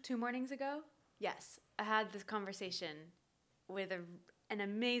two mornings ago, I had this conversation with an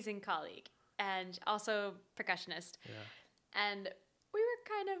amazing colleague and also percussionist, and we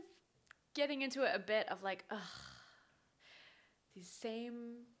were kind of getting into it a bit of like, these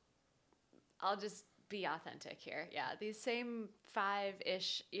same, I'll just be authentic here. Yeah, these same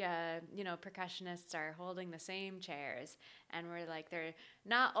 5-ish, percussionists are holding the same chairs, and we're like, they're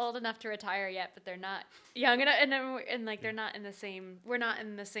not old enough to retire yet, but they're not young enough, and they're not in the same, we're not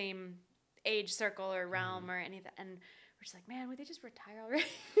in the same age circle or realm or anything, and we're just like, man, would they just retire already?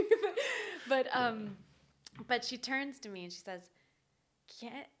 But she turns to me and she says,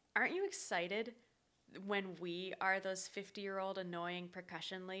 aren't you excited when we are those 50-year-old annoying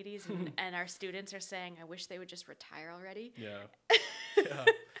percussion ladies and our students are saying, I wish they would just retire already?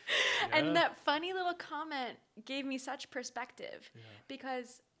 And that funny little comment gave me such perspective,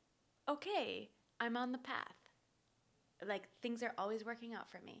 because, okay, I'm on the path. Like, things are always working out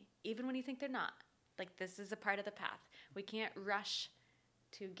for me, even when you think they're not. Like, this is a part of the path. We can't rush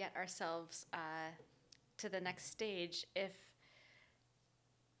to get ourselves to the next stage if...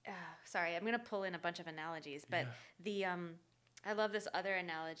 sorry, I'm going to pull in a bunch of analogies, but I love this other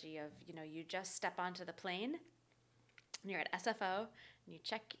analogy of, you just step onto the plane and you're at SFO and you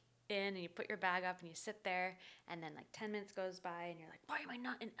check in and you put your bag up and you sit there, and then like 10 minutes goes by and you're like, why am I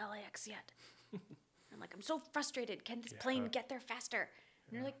not in LAX yet? I'm like, I'm so frustrated. Can this plane get there faster?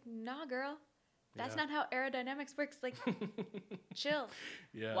 And you're like, nah, girl, that's not how aerodynamics works. Like, chill.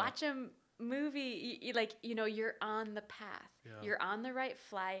 Watch a movie. You're on the path. You're on the right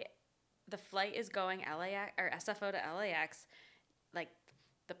flight. The flight is going LAX or SFO to LAX. Like,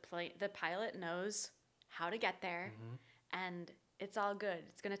 the pilot knows how to get there, and it's all good.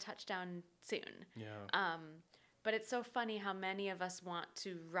 It's going to touch down soon. Yeah. But it's so funny how many of us want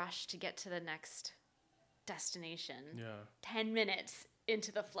to rush to get to the next destination. Yeah. 10 minutes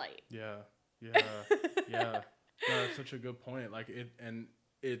into the flight. Yeah. Yeah. Yeah. No, that's such a good point. Like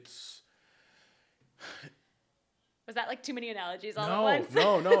it's. Was that like too many analogies all No, at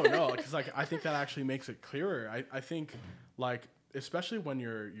once? no. Because like I think that actually makes it clearer. I think like especially when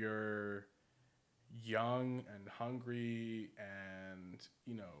you're young and hungry and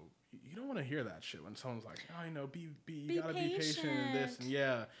you don't want to hear that shit when someone's like, oh, you gotta be patient and this and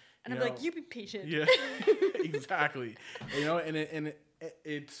yeah. And I'm like, you be patient. Yeah, exactly. And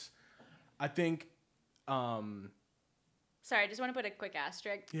it's I think. Sorry, I just want to put a quick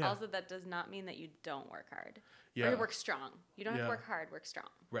asterisk. Yeah. Also, that does not mean that you don't work hard. Yeah. Or work strong. You don't have to work hard, work strong.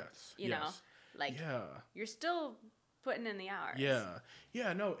 Yes. You know? Like, you're still putting in the hours. Yeah.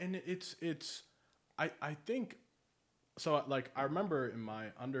 Yeah, no, and it's I think so like I remember in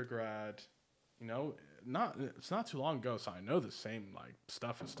my undergrad, it's not too long ago, so I know the same like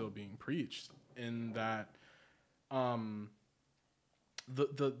stuff is still being preached in that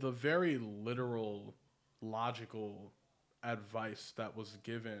the very literal logical advice that was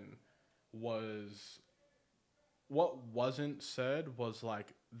given was what wasn't said was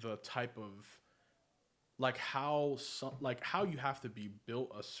like the type of like how you have to be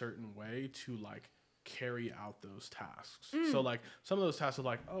built a certain way to like carry out those tasks. So like some of those tasks are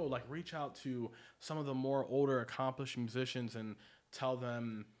like, oh, like reach out to some of the more older accomplished musicians and tell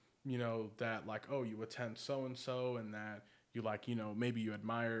them, that like, oh, you attend so and so and that you like, maybe you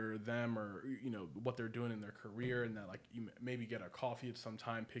admire them or, what they're doing in their career and that like you maybe get a coffee at some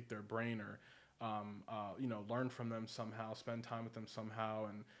time, pick their brain or, learn from them somehow, spend time with them somehow.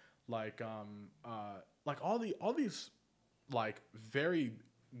 And like all these like very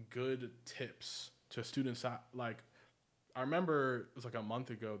good tips to students that like, I remember it was like a month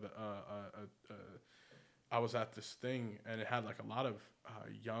ago that, I was at this thing and it had like a lot of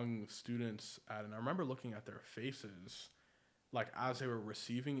young students at it. And I remember looking at their faces like as they were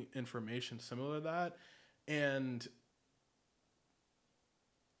receiving information similar to that, and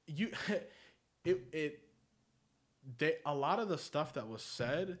a lot of the stuff that was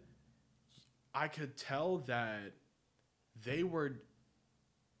said, I could tell that they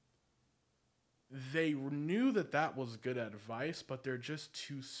knew that was good advice, but they're just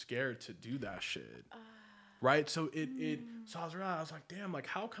too scared to do that shit. Right? So so I was like, damn, like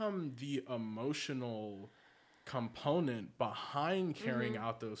how come the emotional component behind carrying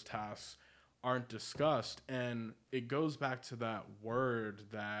out those tasks aren't discussed? And it goes back to that word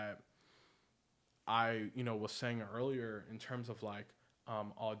that I, was saying earlier in terms of like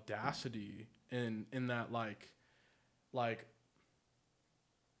audacity in that like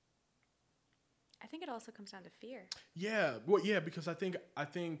I think it also comes down to fear. Yeah. Well, yeah, because I think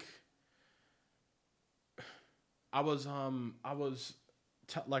I was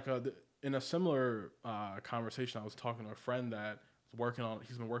in a similar conversation. I was talking to a friend that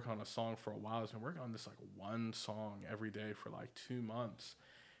he's been working on a song for a while. He's been working on this like one song every day for like 2 months.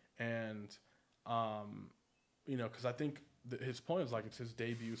 And, cause I think his point is like, it's his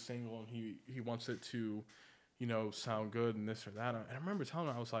debut single and he wants it to, sound good and this or that. And I remember telling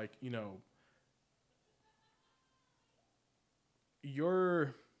him, I was like,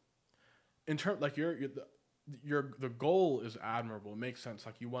 the goal is admirable. It makes sense.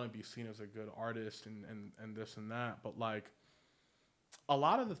 Like you want to be seen as a good artist and this and that. But like a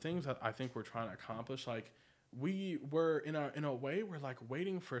lot of the things that I think we're trying to accomplish, like we were in a way we're like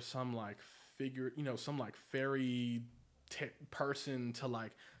waiting for some like figure, some like fairy person to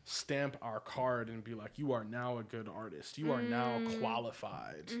like stamp our card and be like, you are now a good artist. You are now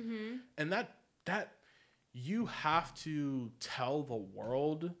qualified. Mm-hmm. And that you have to tell the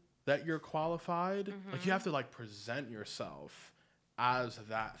world that you're qualified. Mm-hmm. Like you have to like present yourself as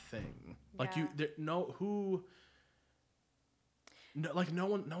that thing. Like no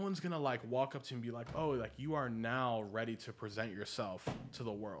one's gonna like walk up to you and be like, oh, like you are now ready to present yourself to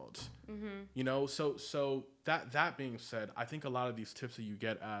the world. Mm-hmm. So that being said, I think a lot of these tips that you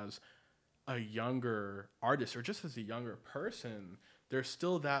get as a younger artist or just as a younger person, there's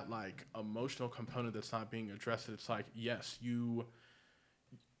still that like emotional component that's not being addressed. It's like, yes,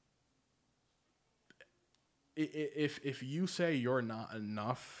 if you say you're not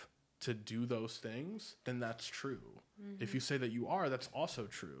enough to do those things, then that's true. Mm-hmm. If you say that you are, that's also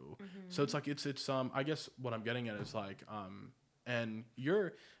true. Mm-hmm. So it's like it's I guess what I'm getting at is like and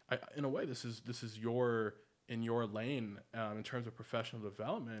in a way this is your in your lane in terms of professional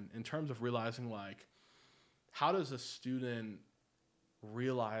development, in terms of realizing like how does a student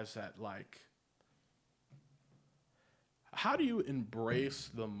realize that like how do you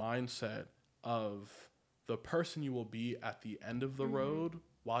embrace the mindset of the person you will be at the end of the road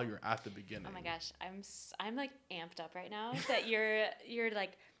while you're at the beginning? Oh my gosh, I'm like amped up right now that you're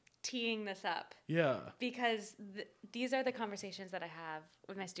like teeing this up. Yeah. Because these are the conversations that I have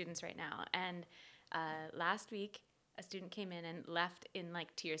with my students right now. And last week, a student came in and left in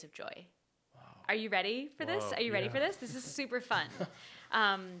like tears of joy. Wow. Are you ready for this? Are you ready for this? This is super fun.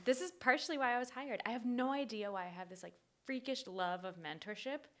 This is partially why I was hired. I have no idea why I have this like freakish love of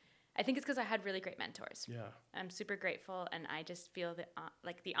mentorship. I think it's because I had really great mentors. Yeah. I'm super grateful, and I just feel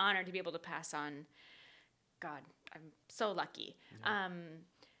like the honor to be able to pass on. God, I'm so lucky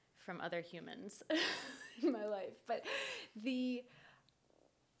from other humans in my life. But there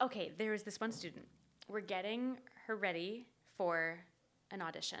was this one student. We're getting her ready for an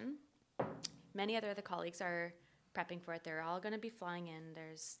audition. Many other colleagues are prepping for it. They're all going to be flying in.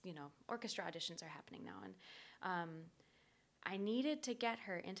 There's, orchestra auditions are happening now, and I needed to get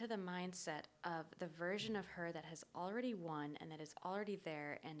her into the mindset of the version of her that has already won and that is already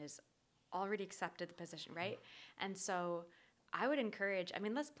there and is already accepted the position, right? And so I would encourage,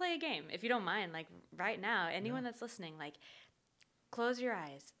 let's play a game, if you don't mind, like right now, anyone that's listening, like close your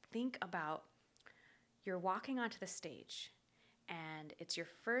eyes, think about you're walking onto the stage and it's your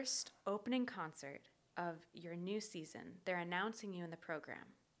first opening concert of your new season. They're announcing you in the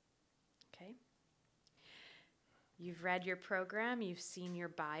program, okay? You've read your program, you've seen your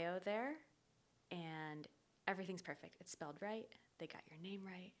bio there, and everything's perfect. It's spelled right, they got your name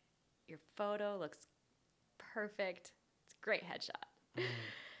right, your photo looks perfect, it's a great headshot.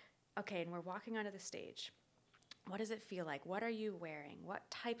 Okay, and we're walking onto the stage. What does it feel like? What are you wearing? What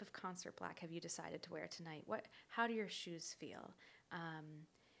type of concert black have you decided to wear tonight? How do your shoes feel?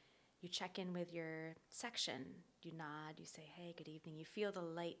 You check in with your section, you nod, you say, hey, good evening. You feel the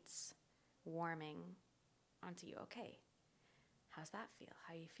lights warming onto you. Okay, how's that feel?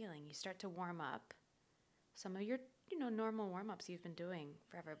 How are you feeling? You start to warm up. Some of your, normal warm-ups you've been doing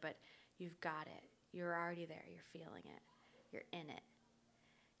forever, but you've got it. You're already there. You're feeling it. You're in it.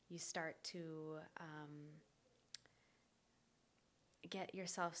 You start to get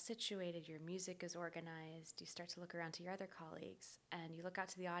yourself situated. Your music is organized. You start to look around to your other colleagues, and you look out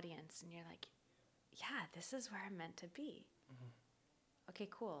to the audience, and you're like, yeah, this is where I'm meant to be. Okay,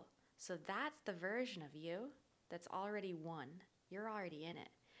 cool. So that's the version of you that's already won. You're already in it.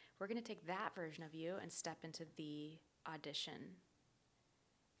 We're going to take that version of you and step into the audition.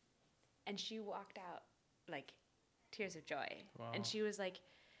 And she walked out like tears of joy. Wow. And she was like,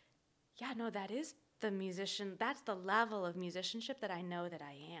 yeah, no, that is the musician. That's the level of musicianship that I know that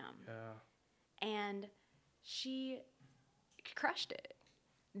I am. Yeah. And she crushed it.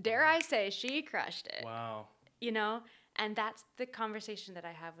 Dare I say she crushed it. Wow. And that's the conversation that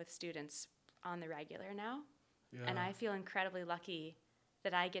I have with students on the regular now. Yeah. And I feel incredibly lucky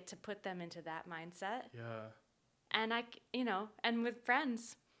that I get to put them into that mindset. Yeah. And and with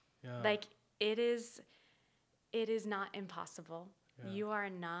friends, like it is not impossible. Yeah. You're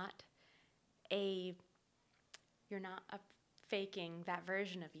not faking that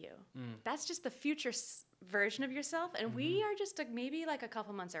version of you. That's just the future version of yourself. And we are just maybe like a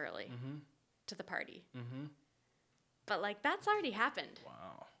couple months early to the party. But like that's already happened.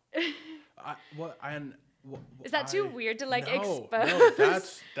 Wow. Is that too weird to expose? No,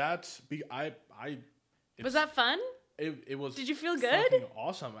 that's was that fun? It was. Did you feel good? Fucking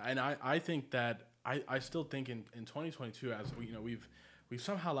awesome. And I think that I still think in 2022 as we've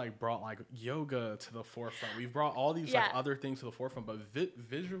somehow like brought like yoga to the forefront. We've brought all these like other things to the forefront, but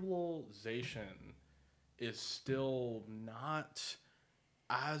visualization is still not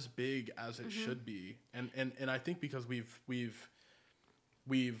as big as it should be. And I think because we've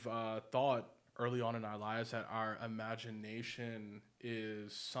thought early on in our lives that our imagination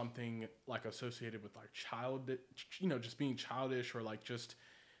is something like associated with like just being childish or like just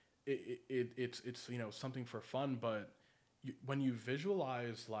it's something for fun. But when you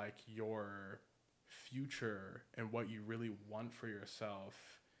visualize like your future and what you really want for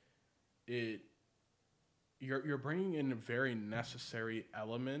yourself, you're bringing in very necessary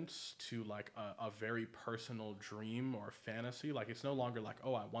elements to like a very personal dream or fantasy. Like it's no longer like,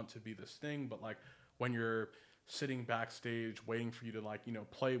 oh, I want to be this thing, but like when you're sitting backstage waiting for you to like,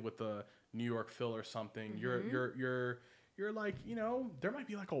 play with the New York Phil or something, you're like, there might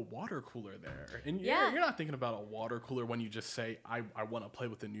be like a water cooler there. And you're not thinking about a water cooler when you just say, I want to play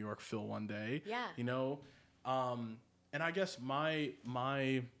with the New York Phil one day. Yeah. And I guess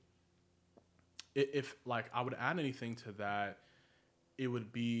if like I would add anything to that, it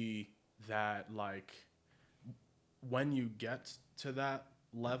would be that like when you get to that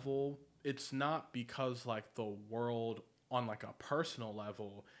level, it's not because like the world on like a personal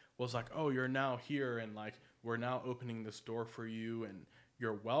level was like, oh, you're now here, and like we're now opening this door for you, and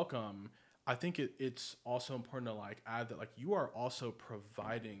you're welcome. I think it's also important to like add that like you are also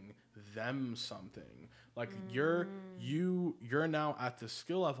providing them something. Like you're now at the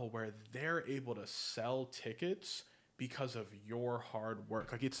skill level where they're able to sell tickets because of your hard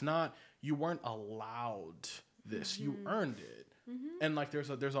work. Like it's not, you weren't allowed this, you earned it. And like there's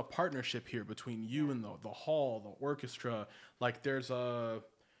a partnership here between you and the hall, the orchestra. Like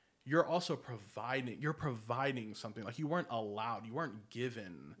you're also providing something. Like you weren't allowed, you weren't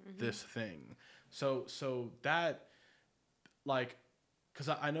given this thing. So that, like, because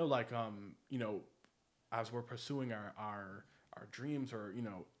I know like you know, as we're pursuing our dreams, or you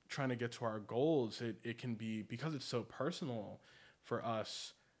know, trying to get to our goals, it can be, because it's so personal for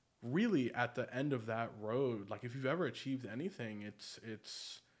us, really at the end of that road, like if you've ever achieved anything, it's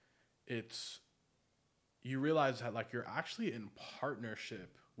you realize that like you're actually in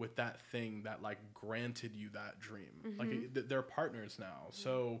partnership with that thing that like granted you that dream. Like they're partners now.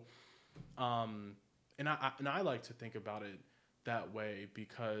 So and I like to think about it that way,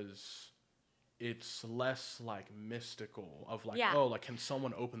 because it's less like mystical of like, oh, like can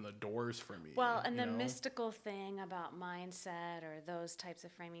someone open the doors for me? Well, and the mystical thing about mindset or those types of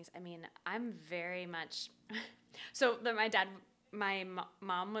framings, I mean, I'm very much so my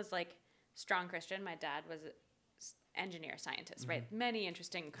mom was like strong Christian. My dad was engineer, scientist, right? Many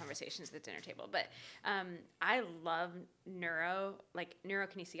interesting conversations at the dinner table. But I love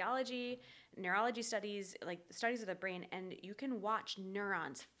neurokinesiology, neurology studies, like the studies of the brain, and you can watch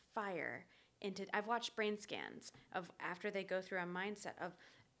neurons fire into. I've watched brain scans of after they go through a mindset of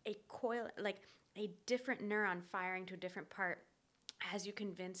a coil, like a different neuron firing to a different part, as you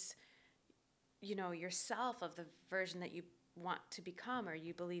convince, you know, yourself of the version that you want to become or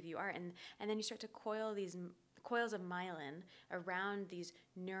you believe you are, and then you start to coil these coils of myelin around these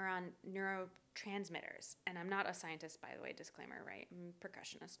neurotransmitters. And I'm not a scientist, by the way, disclaimer, right? I'm a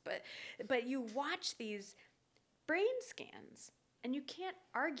percussionist, but you watch these brain scans and you can't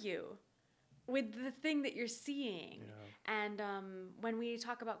argue with the thing that you're seeing. And when we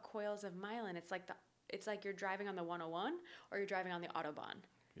talk about coils of myelin, it's like you're driving on the 101 or you're driving on the Autobahn.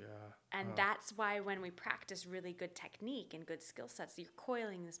 And that's why when we practice really good technique and good skill sets, you're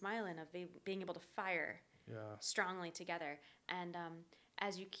coiling this myelin of being able to fire strongly together. And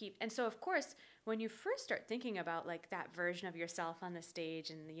as you keep, and so of course, when you first start thinking about like that version of yourself on the stage,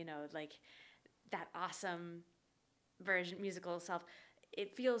 and you know, like that awesome version, musical self,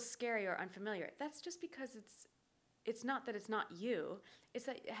 it feels scary or unfamiliar. That's just because it's not that it's not you. It's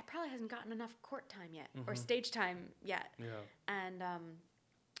that it probably hasn't gotten enough court time yet or stage time yet. And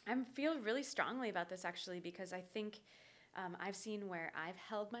I feel really strongly about this actually, because I think I've seen where I've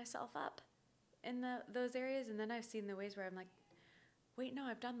held myself up in those areas, and then I've seen the ways where I'm like, wait, no,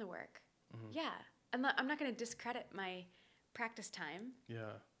 I've done the work. I'm not going to discredit my practice time.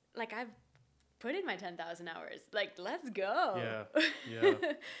 Like I've put in my 10,000 hours. Like, let's go.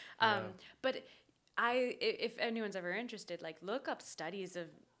 But if anyone's ever interested, like look up studies of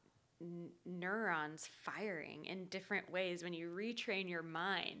neurons firing in different ways when you retrain your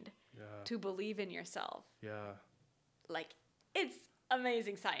mind to believe in yourself. Like it's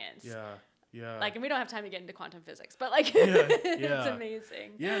amazing science. Like, and we don't have time to get into quantum physics, but like it's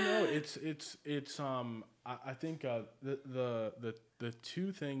amazing. No, it's I think the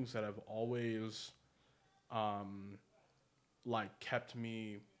two things that have always like kept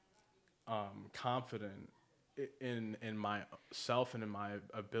me confident in myself and in my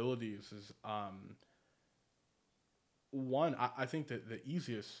abilities is one, I think that the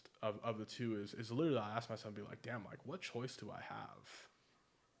easiest of the two is literally I ask myself, be like, damn, like what choice do I have?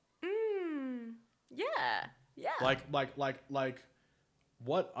 Like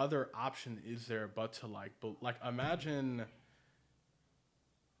what other option is there but to like imagine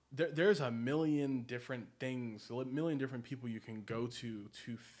there's a million different things, a million different people you can go to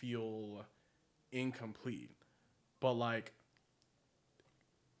feel incomplete. But like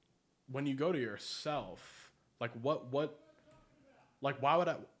when you go to yourself, like what like why would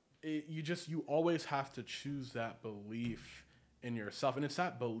you always have to choose that belief in yourself, and it's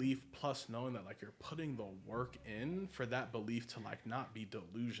that belief plus knowing that like you're putting the work in for that belief to like not be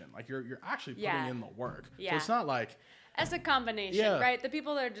delusion. Like you're actually putting in the work. So it's not like as a combination, right? The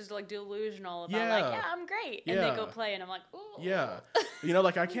people that are just like delusional about like, I'm great, and they go play, and I'm like, ooh. You know,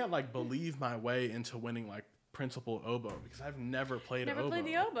 like I can't like believe my way into winning like principal oboe because I've never played oboe. Never played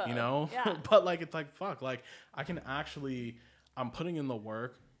the oboe. You know, but like it's like fuck, like I can actually, I'm putting in the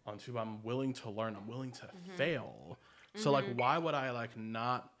work on tube. I'm willing to learn. I'm willing to fail. So like, why would I like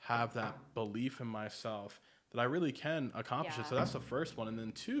not have that belief in myself that I really can accomplish it. So that's the first one. And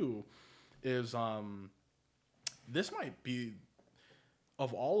then two is this might be,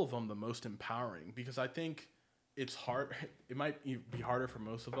 of all of them, the most empowering, because I think it's hard. It might be harder for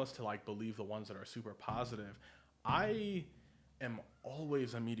most of us to like believe the ones that are super positive. I am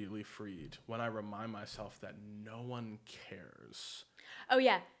always immediately freed when I remind myself that no one cares. Oh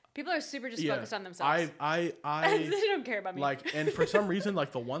yeah. People are super just focused on themselves. I they don't care about me. Like, and for some reason,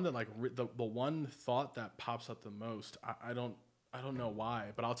 like the one that like the one thought that pops up the most, I don't know why,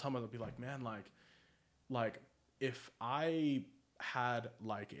 but I'll tell myself, I'll be like, man, like if I had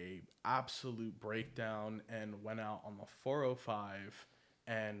like a absolute breakdown and went out on the 405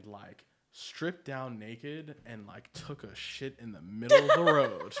 and like stripped down naked and like took a shit in the middle of the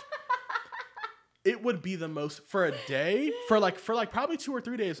road. It would be the most, for a day, for probably 2 or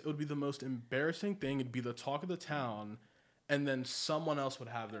 3 days, it would be the most embarrassing thing. It'd be the talk of the town, and then someone else would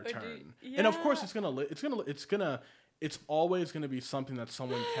have their turn. Yeah. And of course, it's always gonna be something that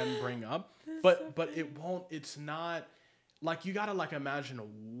someone can bring up, but it won't. It's not like, you gotta like imagine a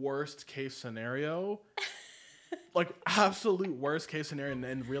worst case scenario, like absolute worst case scenario, and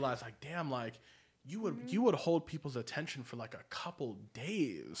then realize like, damn, like you would hold people's attention for like a couple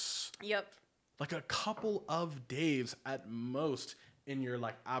days. Yep. Like a couple of days at most in your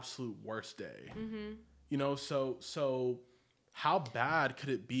like absolute worst day. Mm-hmm. You know, so how bad could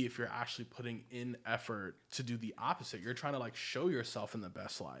it be if you're actually putting in effort to do the opposite? You're trying to like show yourself in the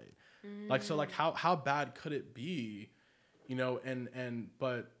best light. Mm. Like, so like how bad could it be? You know,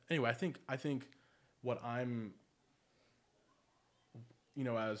 but anyway, I think what I'm, you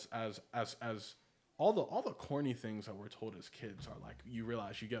know, as all the corny things that we're told as kids are like, you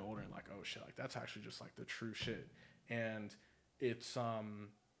realize you get older and like, oh shit, like that's actually just like the true shit. And it's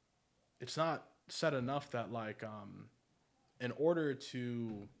not said enough that like, in order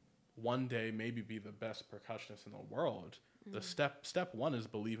to one day maybe be the best percussionist in the world, the step one is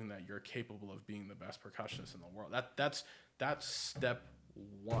believing that you're capable of being the best percussionist in the world. That's step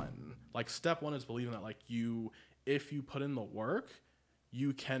one. Like step one is believing that like if you put in the work,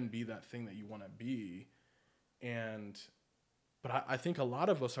 you can be that thing that you want to be. But I think a lot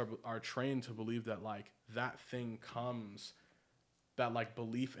of us are trained to believe that like that thing comes, that like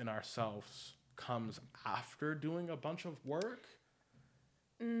belief in ourselves comes after doing a bunch of work.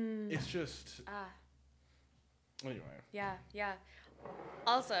 It's just anyway. Yeah.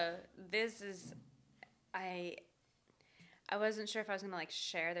 Also, this is I wasn't sure if I was gonna like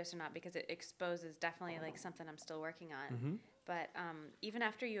share this or not, because it exposes definitely like something I'm still working on. Mm-hmm. But even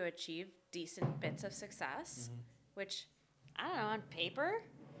after you achieve decent bits of success, which, I don't know, on paper,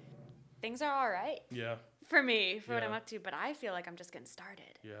 things are all right. Yeah. For me, for what I'm up to. But I feel like I'm just getting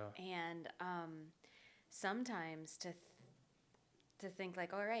started. Yeah. And sometimes to think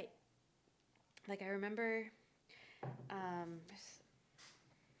like, all right. Like I remember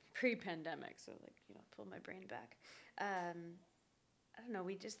pre-pandemic, so like, you know, pull my brain back. I don't know,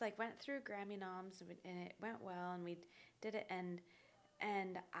 we just like went through Grammy noms and it went well and we did it,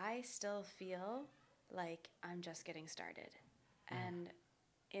 and I still feel like I'm just getting started. And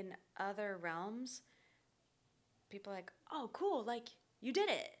in other realms, people are like, oh cool, like you did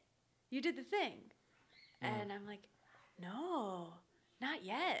it, you did the thing. And I'm like, no, not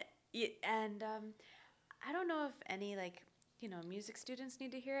yet. And I don't know if any like, you know, music students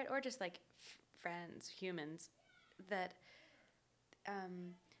need to hear it, or just like friends, humans, that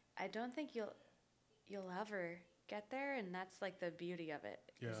I don't think you'll ever get there, and that's like the beauty of it,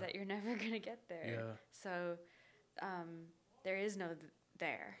 is that you're never gonna get there. Yeah. So there is no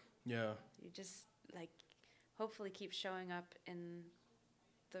there. Yeah. You just like hopefully keep showing up in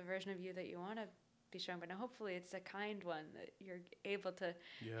the version of you that you want to be showing, but now hopefully it's a kind one, that you're able to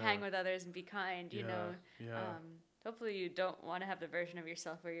hang with others and be kind. You know. Yeah. Hopefully you don't want to have the version of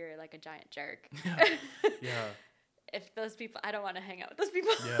yourself where you're like a giant jerk. Yeah. If those people, I don't want to hang out with those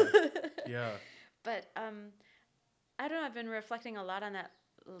people. Yeah. But I don't know, I've been reflecting a lot on that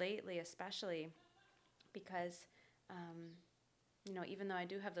lately, especially because, you know, even though I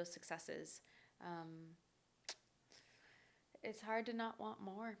do have those successes, it's hard to not want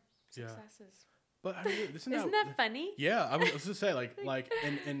more successes. But I mean, isn't that funny? Yeah, I was just say like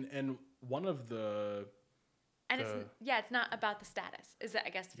and one of the. And it's not about the status, is that, I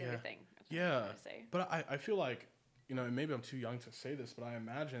guess, the other thing. Yeah. But I feel like, you know, and maybe I'm too young to say this, but I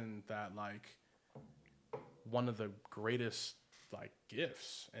imagine that like one of the greatest like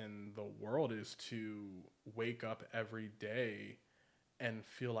gifts in the world is to wake up every day and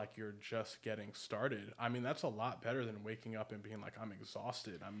feel like you're just getting started. I mean, that's a lot better than waking up and being like, I'm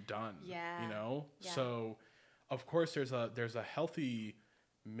exhausted, I'm done. Yeah. You know? Yeah. So of course there's a healthy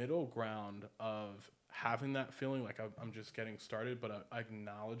middle ground of having that feeling like I'm just getting started, but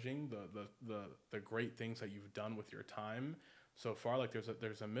acknowledging the great things that you've done with your time so far. Like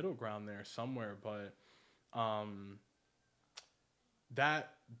there's a middle ground there somewhere, but that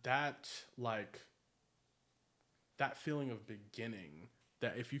like that feeling of beginning,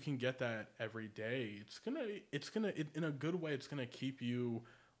 that if you can get that every day, it's gonna in a good way, it's gonna keep you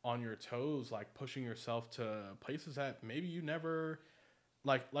on your toes, like pushing yourself to places that maybe you never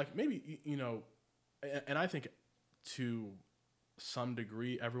like maybe you know. And I think to some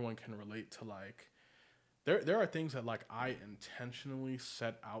degree everyone can relate to, like, there are things that like I intentionally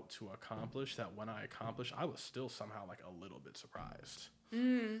set out to accomplish that when I accomplished, I was still somehow like a little bit surprised.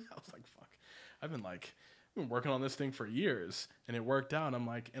 I was like, fuck, I've been working on this thing for years and it worked out. And I'm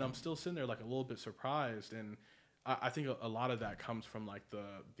like, and I'm still sitting there like a little bit surprised. And I think a lot of that comes from like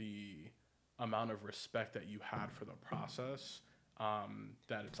the amount of respect that you had for the process,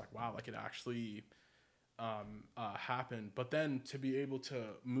 that it's like, wow, like it actually happened. But then to be able to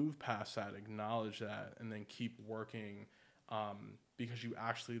move past that, acknowledge that, and then keep working, because you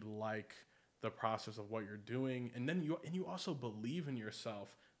actually like the process of what you're doing, and then you also believe in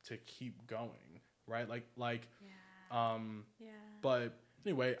yourself to keep going, right? But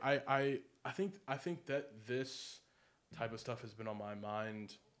anyway, I think that this type of stuff has been on my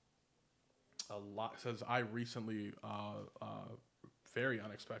mind a lot, since I recently very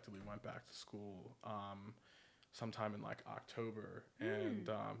unexpectedly went back to school sometime in like October. And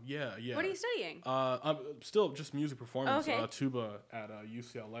yeah. What are you studying? I'm still just music performance, okay. Tuba at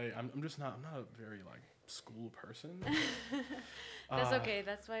UCLA. I'm not a very like school person. That's okay.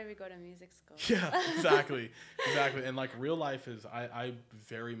 That's why we go to music school. Yeah, exactly. And like real life is, I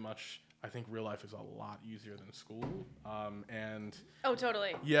very much, I think real life is a lot easier than school. And oh,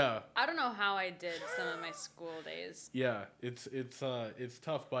 totally. yeah, I don't know how I did some of my school days. yeah, it's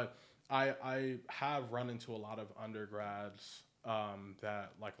tough, but I have run into a lot of undergrads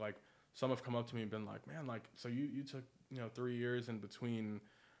that like some have come up to me and been like, man, like, so you took 3 years in between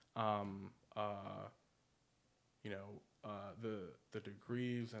the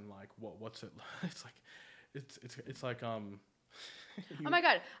degrees, and like what's it it's like it's like oh my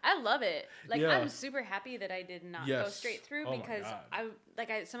god, I love it. Like, yeah. I'm super happy that I did not go straight through, because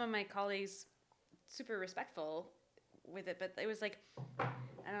some of my colleagues super respectful with it, but it was like, I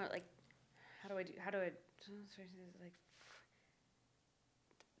don't know, like, how do I like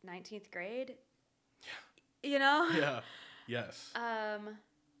 19th grade? Yeah. You know? Yeah. Yes. I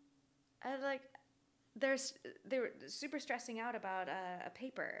like, they were super stressing out about a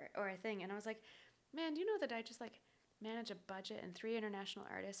paper or a thing, and I was like, man, do you know that I just like manage a budget and 3 international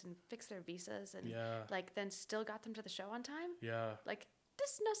artists and fix their visas, and like then still got them to the show on time? Yeah. Like,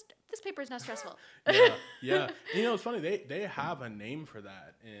 this paper is not stressful. Yeah. And, it's funny, they have a name for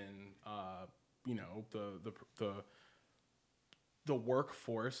that in the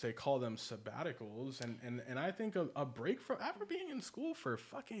workforce. They call them sabbaticals, and I think a break from after being in school for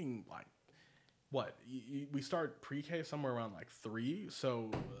fucking like what, we start pre-K somewhere around like 3, so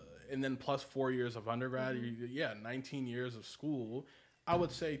and then plus 4 years of undergrad, 19 years of school. I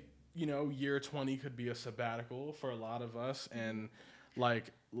would say year 20 could be a sabbatical for a lot of us, and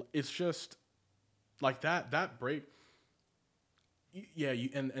like it's just like that break. Yeah,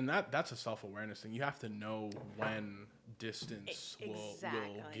 that's a self-awareness thing. You have to know when distance will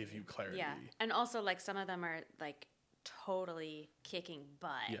give you clarity. Yeah, and also like some of them are like totally kicking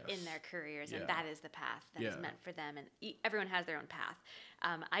butt in their careers, and that is the path that is meant for them, and everyone has their own path.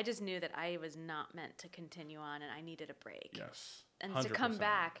 I just knew that I was not meant to continue on, and I needed a break. Yes, and 100%. To come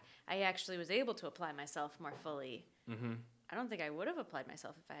back, I actually was able to apply myself more fully. Mm-hmm. I don't think I would have applied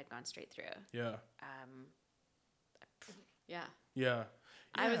myself if I had gone straight through. Yeah. Yeah.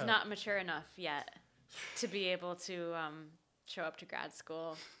 I was not mature enough yet to be able to show up to grad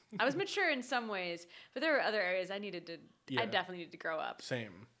school. I was mature in some ways, but there were other areas I definitely needed to grow up.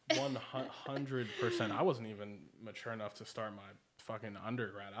 Same. 100%. I wasn't even mature enough to start my fucking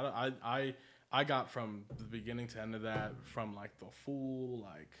undergrad. I got from the beginning to end of that from like the Fool,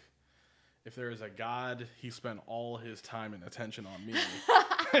 like, if there is a God, he spent all his time and attention on me.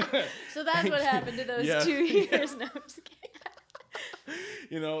 So that's what happened to those 2 years. No, I'm just kidding.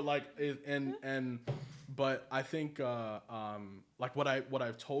 But I think like what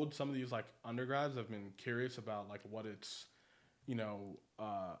I've told some of these like undergrads, I've been curious about like what it's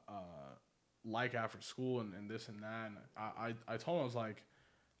like after school and this and that. And I told them, I was like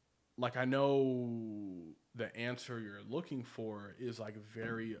I know the answer you're looking for is like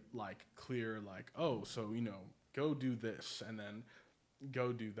very like clear, like, oh, so go do this and then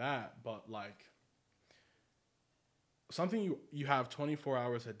go do that, but like something you have 24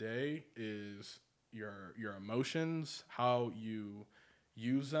 hours a day is your emotions, how you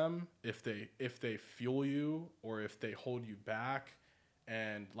use them, if they fuel you or if they hold you back,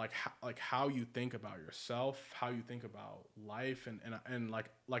 and like how you think about yourself, how you think about life, and like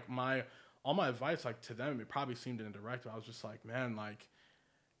my all my advice, like, to them, it probably seemed indirect, but I was just like, man, like,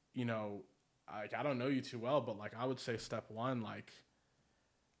 you know, I don't know you too well, but like I would say step one, like,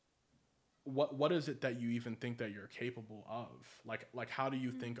 what is it that you even think that you're capable of? Like how do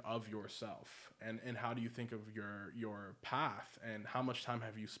you think of yourself, and how do you think of your path, and how much time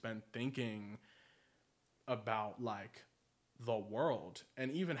have you spent thinking about like the world,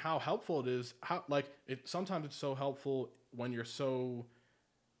 and even how helpful it is, how like it sometimes it's so helpful when you're so,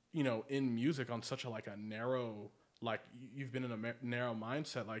 you know, in music on such a like a narrow, like you've been in a narrow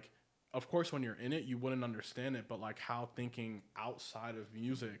mindset, like of course when you're in it you wouldn't understand it, but like how thinking outside of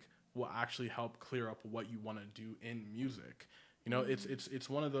music will actually help clear up what you want to do in music. You know, it's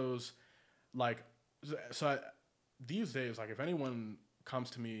one of those, like, these days, like, if anyone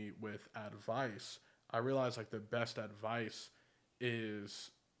comes to me with advice, I realize like the best advice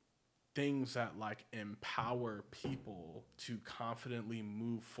is things that like empower people to confidently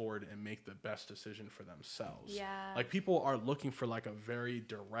move forward and make the best decision for themselves. Yeah. Like, people are looking for like a very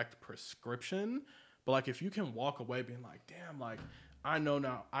direct prescription, but like if you can walk away being like, damn, like I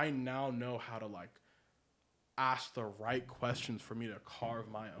now know how to like ask the right questions for me to carve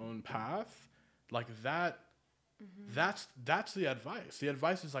my own path, like that. That's the advice. The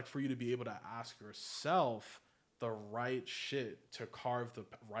advice is like for you to be able to ask yourself the right shit to carve the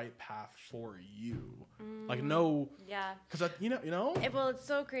right path for you. Like, no, Yeah. because you know. Well, it's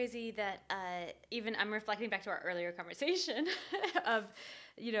so crazy that even I'm reflecting back to our earlier conversation of,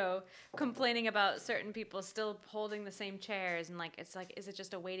 you know, complaining about certain people still holding the same chairs, and like it's like, is it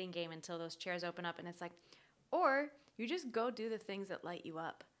just a waiting game until those chairs open up? And it's like, or you just go do the things that light you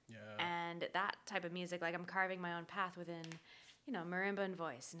up. Yeah. And that type of music, like I'm carving my own path within, you know, marimba and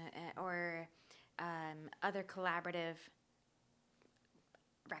voice, or other collaborative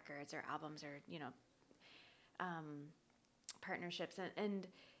records or albums, or, you know, partnerships. And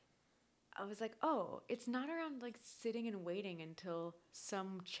I was like, oh, it's not around like sitting and waiting until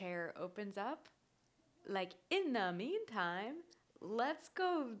some chair opens up. Like, in the meantime, let's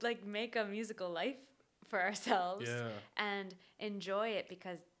go like make a musical life for ourselves. Yeah. And enjoy it,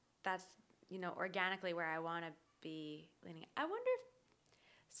 because that's, you know, organically where I want to be leaning. I wonder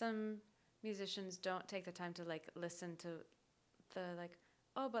if some musicians don't take the time to like listen to the like,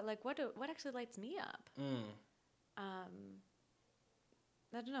 oh, but like what actually lights me up. I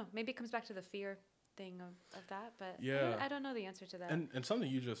don't know. Maybe it comes back to the fear thing of that, but Yeah. I don't know the answer to that. And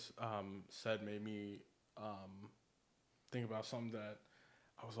something you just said made me think about something that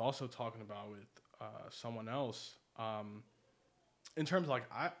I was also talking about with someone else. In terms of like,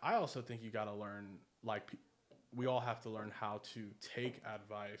 I also think you got to learn, like, we all have to learn how to take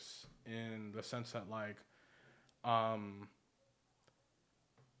advice, in the sense that like, I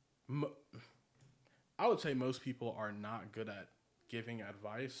would say most people are not good at giving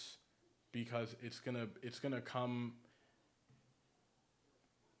advice, because it's gonna come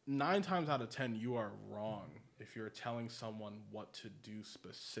 9 times out of 10 you are wrong if you're telling someone what to do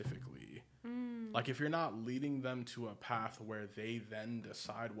specifically. Like, if you're not leading them to a path where they then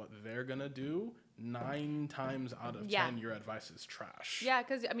decide what they're gonna do, 9 times out of 10 your advice is trash. Yeah,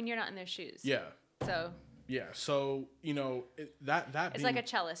 because I mean, you're not in their shoes. Yeah. So. Yeah. So, you know, that it's like a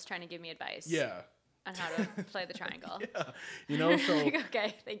cellist trying to give me advice. Yeah. On how to play the triangle. Yeah. You know, so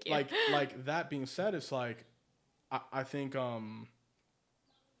okay, thank you. Like that being said, it's like I think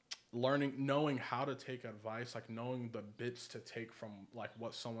knowing how to take advice, like knowing the bits to take from like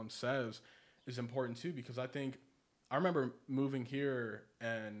what someone says, is important too, because I remember moving here,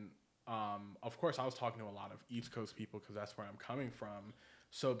 and of course I was talking to a lot of East Coast people, because that's where I'm coming from.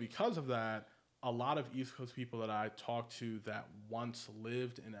 So because of that, a lot of East Coast people that I talked to that once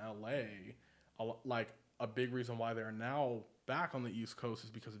lived in LA, like a big reason why they're now back on the East Coast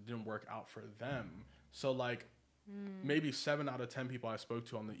is because it didn't work out for them. So like maybe 7 out of 10 people I spoke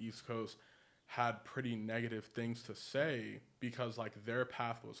to on the East Coast had pretty negative things to say, because like their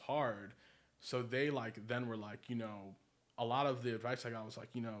path was hard. So they like then were like, you know, a lot of the advice I got was like,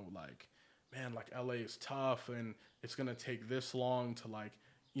 you know, like, man, like LA is tough, and it's gonna take this long to like,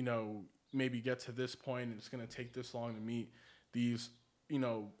 you know, maybe get to this point, and it's gonna take this long to meet these, you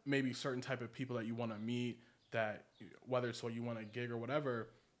know, maybe certain type of people that you want to meet, that whether it's what you want to gig or whatever.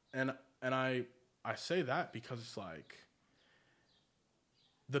 And I say that because it's like,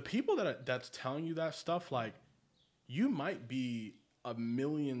 the people that's telling you that stuff, like, you might be a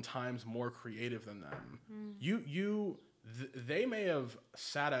million times more creative than them. They may have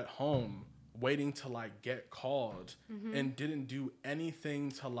sat at home waiting to like get called and didn't do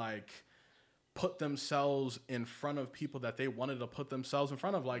anything to like put themselves in front of people that they wanted to put themselves in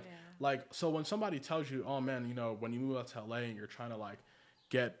front of. Like, so when somebody tells you, oh man, you know, when you move out to LA and you're trying to like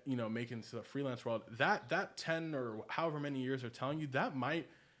get, you know, make it into the freelance world, that 10 or however many years they're telling you, that might,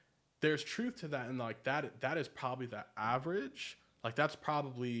 there's truth to that. And like that is probably the average. Like that's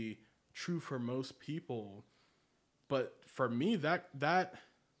probably true for most people. But for me, that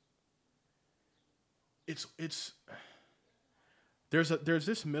it's there's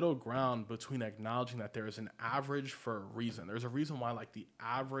this middle ground between acknowledging that there is an average for a reason. There's a reason why like the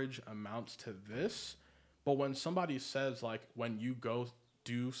average amounts to this. But when somebody says like when you go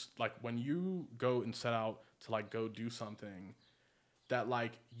and set out to like go do something, that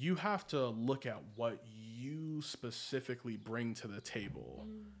like you have to look at what you specifically bring to the table.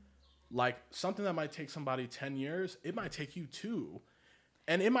 Like something that might take somebody 10 years, it might take you 2.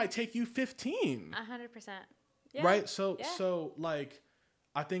 And it might take you 15. 100%. Yeah. Right? So like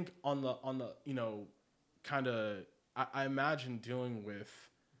I think on the you know, kind of I imagine dealing with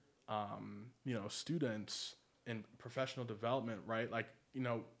you know, students in professional development, right? Like, you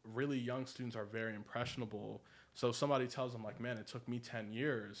know, really young students are very impressionable. So if somebody tells them like, man, it took me 10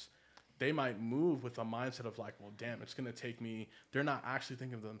 years, they might move with a mindset of like, well, damn, it's going to take me. They're not actually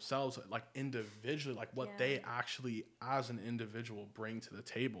thinking of themselves like individually, like what they actually as an individual bring to the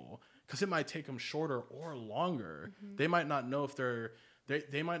table. Because it might take them shorter or longer. They might not know if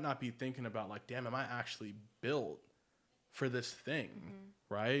they might not be thinking about like, damn, am I actually built for this thing,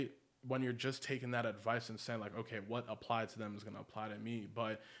 right? When you're just taking that advice and saying like, okay, what applied to them is going to apply to me.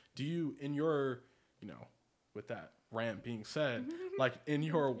 But do you, in your, you know, with that rant being said, like in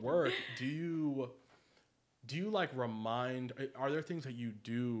your work, do you like remind, are there things that you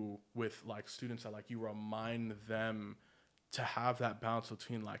do with like students that like you remind them to have that balance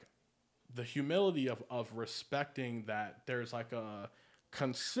between like the humility of respecting that there's like a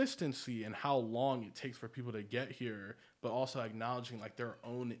consistency in how long it takes for people to get here, but also acknowledging like their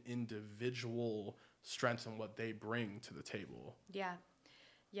own individual strengths and what they bring to the table? Yeah.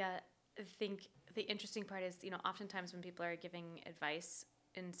 I think the interesting part is, you know, oftentimes when people are giving advice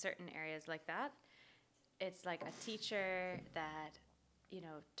in certain areas like that, it's like a teacher that, you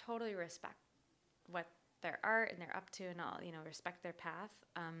know, totally respect what their art and they're up to and all, you know, respect their path.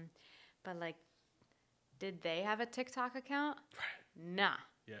 But like, did they have a TikTok account? Right. Nah.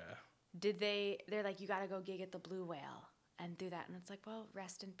 Yeah. They're like, you got to go gig at the Blue Whale and do that. And it's like, well,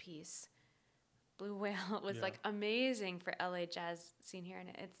 rest in peace. Blue Whale was like amazing for LA jazz scene here, and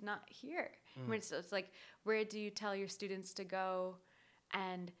it's not here. So it's like, where do you tell your students to go,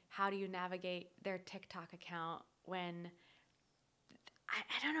 and how do you navigate their TikTok account when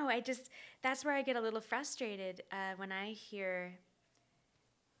I don't know. That's where I get a little frustrated when I hear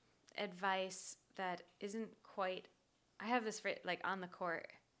advice that isn't quite. I have this for like on the court,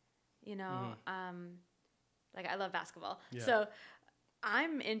 you know. Like I love basketball, so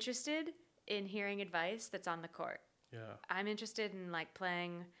I'm interested in hearing advice that's on the court. Yeah. I'm interested in like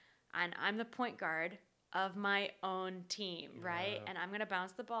playing, and I'm the point guard of my own team, right? And I'm going to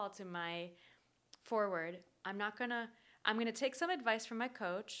bounce the ball to my forward. I'm going to take some advice from my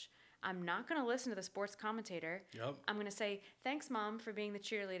coach. I'm not going to listen to the sports commentator. Yep. I'm going to say, thanks mom for being the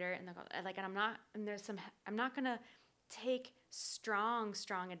cheerleader. And I'm not going to take strong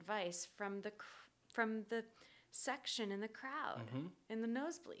advice from the section in the crowd in the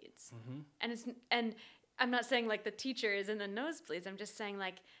nosebleeds. And I'm not saying like the teacher is in the nosebleeds. I'm just saying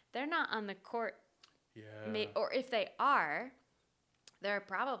like they're not on the court. Yeah. Or if they are, they're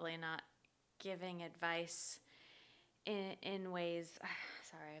probably not giving advice in ways.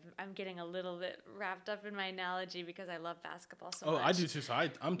 Sorry, I'm getting a little bit wrapped up in my analogy because I love basketball so much. Oh, I do too. So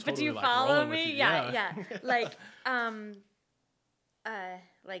I'm totally but do you like follow rolling me? with you. Yeah.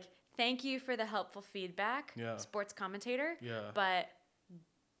 Like thank you for the helpful feedback, sports commentator. Yeah. But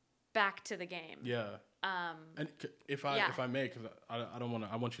back to the game. Yeah. And if I may, because I don't want to,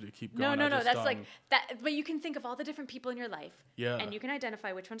 I want you to keep going. No. That's like that. But you can think of all the different people in your life. Yeah. And you can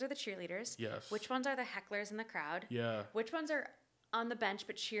identify which ones are the cheerleaders. Yes. Which ones are the hecklers in the crowd. Yeah. Which ones are on the bench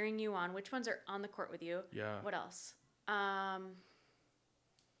but cheering you on. Which ones are on the court with you. Yeah. What else? I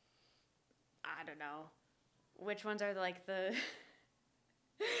don't know. Which ones are like the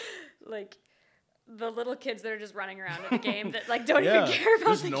like the little kids that are just running around in the game that like don't even care about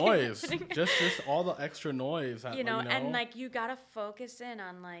just the noise, just all the extra noise. You know, and like you gotta focus in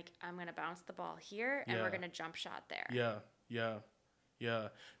on like I'm gonna bounce the ball here and we're gonna jump shot there. Yeah.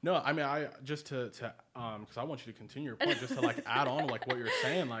 No, I mean I just to because I want you to continue your point, just to like add on like what you're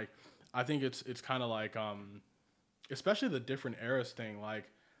saying. Like I think it's kind of like especially the different eras thing. Like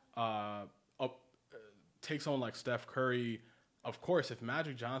take someone like Steph Curry. Of course, if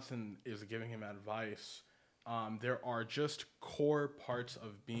Magic Johnson is giving him advice, there are just core parts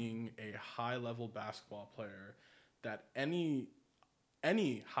of being a high-level basketball player that any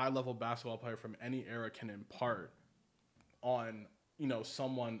high-level basketball player from any era can impart on,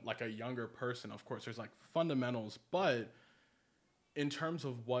 someone like a younger person. Of course, there's like fundamentals, but in terms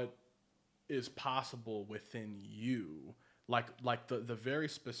of what is possible within you, like the very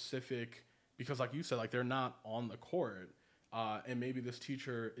specific, because like you said, like they're not on the court, and maybe this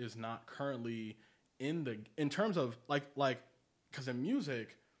teacher is not currently in terms of like because in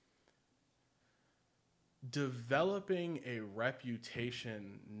music, developing a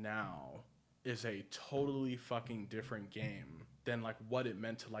reputation now is a totally fucking different game than like what it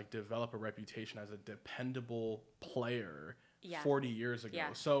meant to like develop a reputation as a dependable player 40 years ago.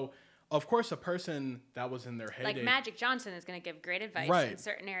 So of course a person that was in their heyday, like Magic Johnson, is going to give great advice in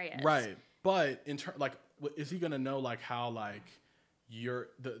certain areas, right? But in like, is he going to know like how like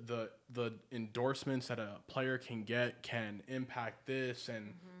the endorsements that a player can get can impact this,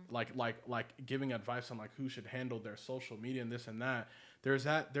 and like giving advice on like who should handle their social media and this and that. There's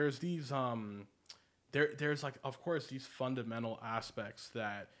these there's like, of course, these fundamental aspects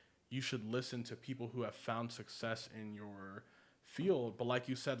that you should listen to people who have found success in your field. But like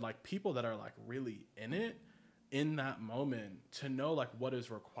you said, like people that are like really in it in that moment, to know like what is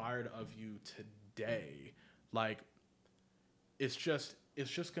required of you today, like it's just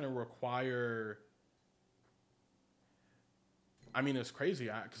going to require, I mean, it's crazy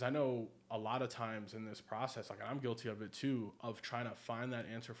because I know a lot of times in this process, like I'm guilty of it too, of trying to find that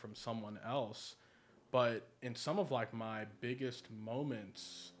answer from someone else. But in some of like my biggest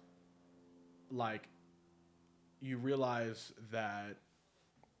moments, like you realize that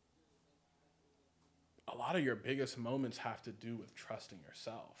a lot of your biggest moments have to do with trusting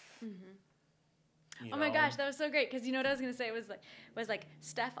yourself. Oh my gosh, that was so great, because you know what I was gonna say was like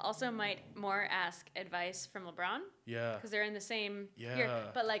Steph also might more ask advice from LeBron. Yeah. Because they're in the same year.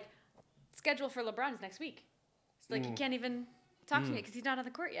 But like, schedule for LeBron is next week. It's like he can't even talk to me because he's not on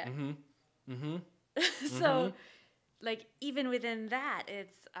the court yet. So, like, even within that,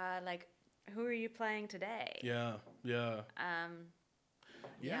 it's like, who are you playing today? Yeah.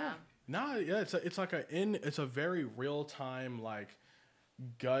 No, yeah, it's a very real time like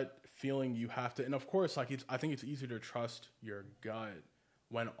gut feeling you have to, and of course like I think it's easier to trust your gut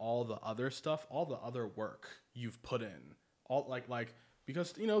when all the other stuff, all the other work you've put in, all like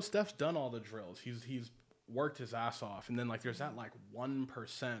because Steph's done all the drills, he's worked his ass off, and then like there's that like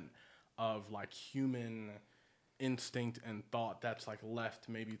 1% of like human instinct and thought that's like left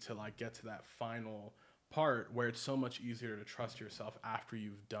maybe to like get to that final part where it's so much easier to trust yourself after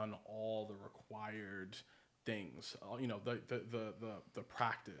you've done all the required things, the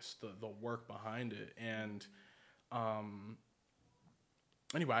practice, the work behind it. And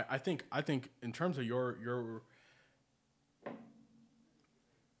anyway, I think in terms of your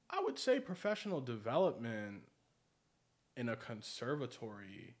I would say professional development in a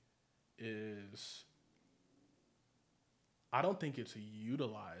conservatory is, I don't think it's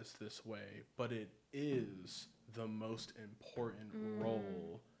utilized this way, but it is the most important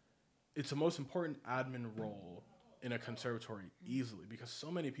role. It's the most important admin role in a conservatory easily, because so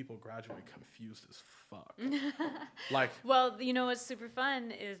many people graduate confused as fuck. Like, well, what's super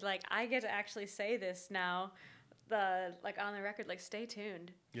fun is like I get to actually say this now, like on the record, like stay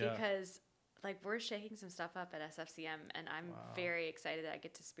tuned, because like we're shaking some stuff up at SFCM, and I'm very excited that I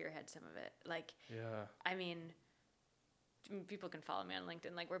get to spearhead some of it. Like, I mean, people can follow me on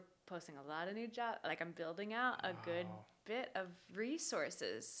LinkedIn. Like, we're posting a lot of new jobs. Like, I'm building out a good bit of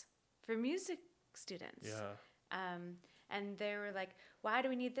resources for music students. And they were like, why do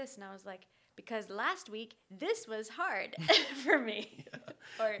we need this? And I was like, because last week this was hard for me.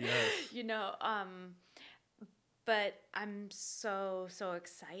 Or, but I'm so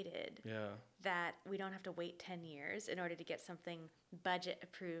excited that we don't have to wait 10 years in order to get something budget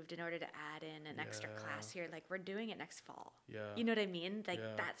approved, in order to add in an extra class here. Like, we're doing it next fall. You know what I mean? Like,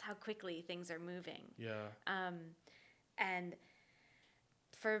 that's how quickly things are moving. And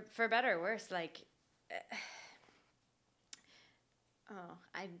for better or worse, like,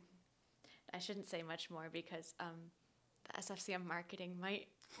 I shouldn't say much more, because the SFCM marketing might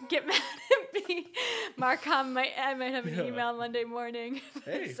get mad at me. Marcom I might have an email Monday morning.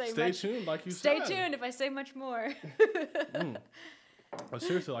 Hey, stay tuned, like you said. Stay tuned if I say much more. But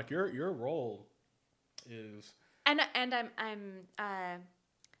seriously, like your role is, and I'm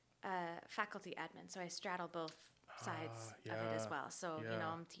faculty admin, so I straddle both sides of it as well. So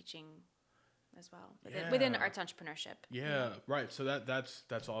I'm teaching as well within arts entrepreneurship. Yeah, right. So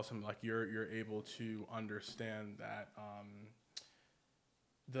that's awesome. Like you're able to understand that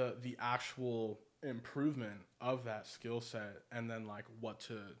the actual improvement of that skill set, and then like what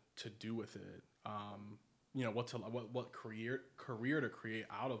to do with it. What career to create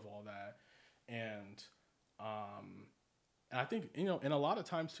out of all that, and I think and a lot of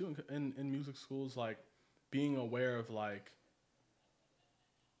times too in music schools, like being aware of like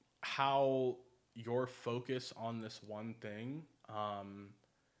how your focus on this one thing,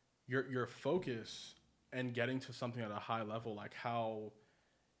 your focus and getting to something at a high level, like how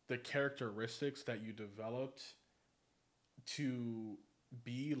the characteristics that you developed to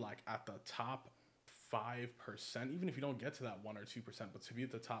be like at the top 5%, even if you don't get to that 1 or 2%, but to be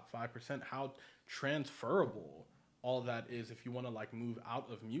at the top 5%, how transferable all that is if you want to like move out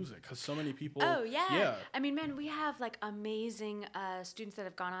of music, because so many people. Oh yeah. I mean, man, we have like amazing students that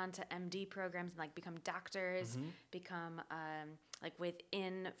have gone on to MD programs and like become doctors, become like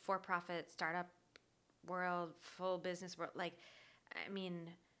within for-profit startup world, full business world. Like, I mean,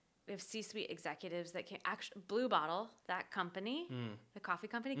 we have C-suite executives that came. Actually, Blue Bottle, that company, the coffee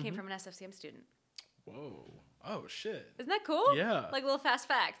company, came from an SFCM student. Whoa! Oh shit! Isn't that cool? Yeah. Like little fast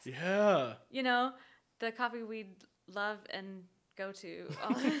facts. Yeah. You know, the coffee we love and go to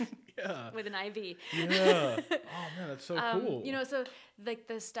with an IV. Yeah. Oh man, that's so cool. You know, so like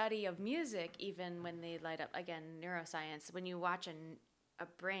the study of music, even when they light up, again, neuroscience, when you watch a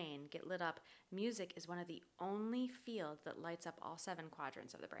brain get lit up, music is one of the only fields that lights up all 7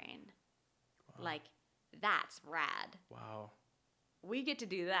 quadrants of the brain. Wow. Like, that's rad. Wow. We get to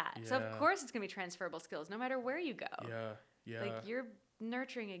do that. Yeah. So of course it's going to be transferable skills no matter where you go. Yeah. Yeah. Like you're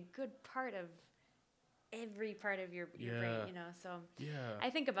nurturing a good part of every part of your brain, you know. So I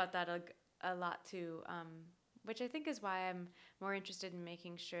think about that a lot too, which I think is why I'm more interested in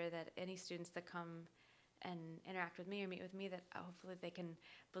making sure that any students that come and interact with me or meet with me, that hopefully they can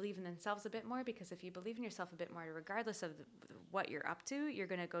believe in themselves a bit more, because if you believe in yourself a bit more, regardless of what you're up to, you're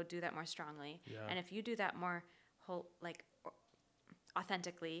going to go do that more strongly. Yeah. And if you do that more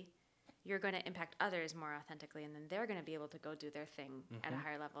authentically, you're going to impact others more authentically, and then they're going to be able to go do their thing at a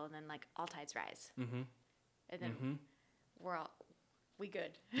higher level, and then like all tides rise. And then we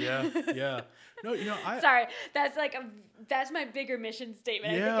good. Yeah, yeah. No, you know, sorry, that's my bigger mission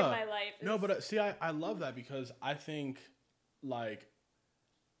statement, I think, in my life. No, but see, I love that, because I think like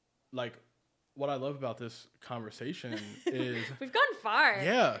what I love about this conversation is we've gone far.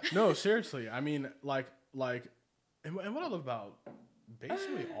 Yeah, no, seriously. I mean, and what I love about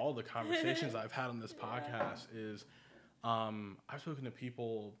basically all the conversations I've had on this podcast is I've spoken to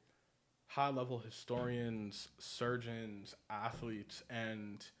people, high-level historians, surgeons, athletes,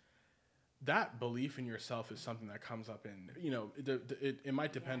 and that belief in yourself is something that comes up in, you know, it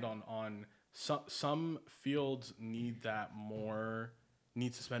might depend on some fields need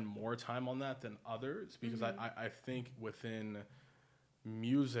to spend more time on that than others, because I think within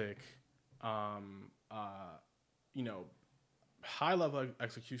music, you know, high level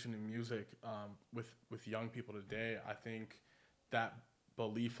execution in music with young people today, I think that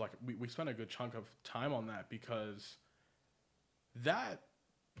belief, like we spend a good chunk of time on that, because that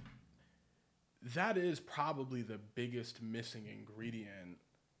is probably the biggest missing ingredient.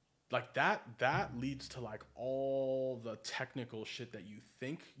 Like that leads to like all the technical shit that you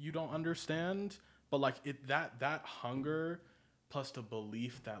think you don't understand, but like that hunger plus the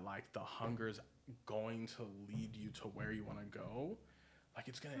belief that like the hunger's going to lead you to where you want to go, like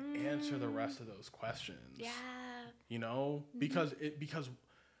it's going to answer the rest of those questions. Yeah. You know, because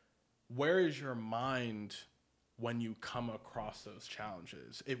where is your mind when you come across those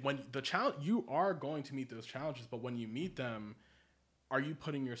challenges? You are going to meet those challenges, but when you meet them, are you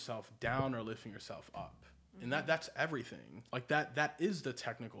putting yourself down or lifting yourself up? And that's everything. Like that is the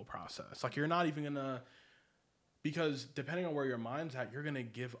technical process. Like you're not even gonna, because depending on where your mind's at, you're gonna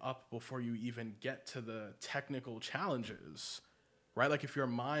give up before you even get to the technical challenges, right? Like if your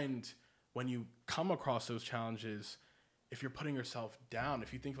mind, when you come across those challenges, if you're putting yourself down,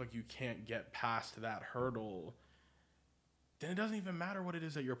 if you think like you can't get past that hurdle, then it doesn't even matter what it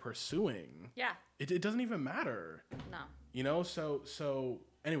is that you're pursuing. Yeah. It doesn't even matter. No. You know, so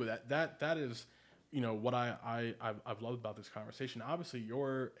anyway, that is, you know, what I've loved about this conversation. Obviously, you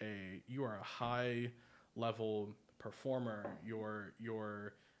are a high level performer. You're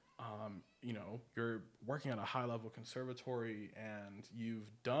you know, you're working at a high level conservatory, and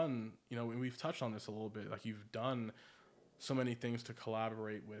you've done, you know, and we've touched on this a little bit, like you've done so many things to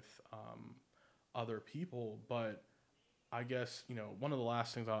collaborate with other people. But I guess, you know, one of the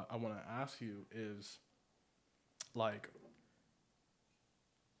last things I want to ask you is, like,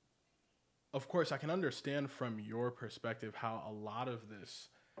 of course, I can understand from your perspective how a lot of this,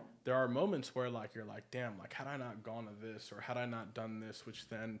 there are moments where like you're like, damn, like had I not gone to this or had I not done this, which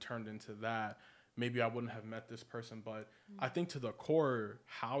then turned into that, maybe I wouldn't have met this person. But I think to the core,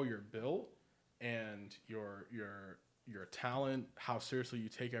 how you're built and your talent, how seriously you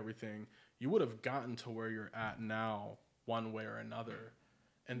take everything, you would have gotten to where you're at now one way or another.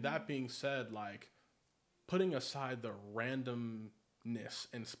 And that being said, like putting aside the randomness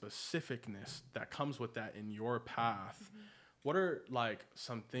and specificness that comes with that in your path, what are like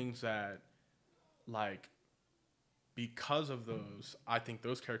some things that like because of those, I think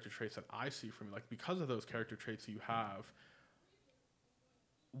those character traits that I see from you, like because of those character traits you have,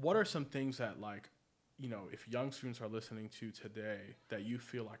 what are some things that like, you know, if young students are listening to today that you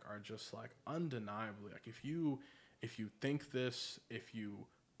feel like are just like undeniably, like if you think this, if you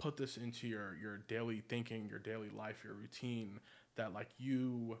put this into your daily thinking, your daily life, your routine, that like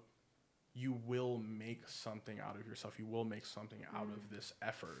you will make something out of yourself. You will make something out of this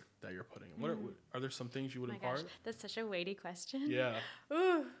effort that you're putting. What are there some things you would impart? Gosh, that's such a weighty question. Yeah.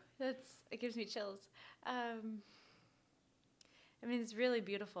 Ooh, it gives me chills. I mean, it's really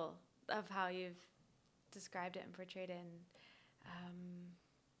beautiful of how you've described it and portrayed it, and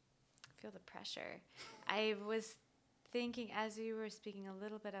feel the pressure. I was thinking, as you were speaking a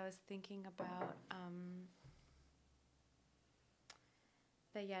little bit, I was thinking about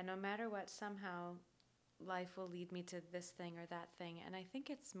that, yeah, no matter what, somehow life will lead me to this thing or that thing. And I think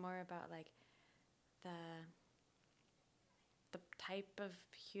it's more about like the type of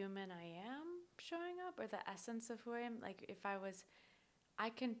human I am showing up, or the essence of who I am. Like if I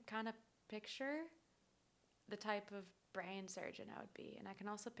can kind of picture the type of brain surgeon I would be, and I can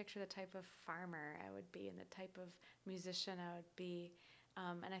also picture the type of farmer I would be and the type of musician I would be.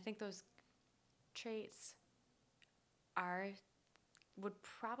 And I think those traits would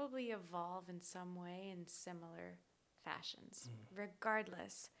probably evolve in some way in similar fashions,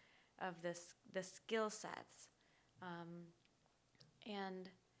 regardless of the skill sets. And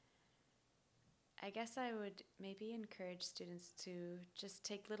I guess I would maybe encourage students to just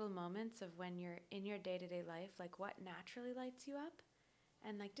take little moments of when you're in your day-to-day life, like what naturally lights you up,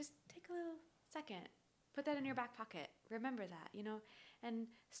 and like just take a little second, put that in your back pocket, remember that, you know, and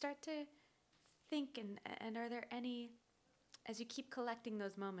start to think, and are there any, as you keep collecting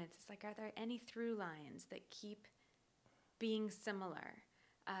those moments, it's like, are there any through lines that keep being similar?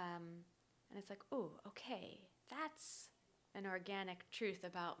 And it's like, oh, okay, that's an organic truth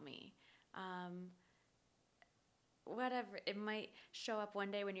about me. Whatever, it might show up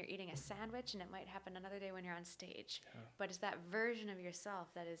one day when you're eating a sandwich, and it might happen another day when you're on stage. Yeah. But it's that version of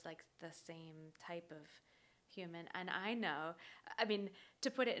yourself that is like the same type of human. And I know, I mean,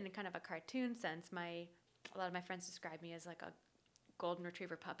 to put it in kind of a cartoon sense, a lot of my friends describe me as like a golden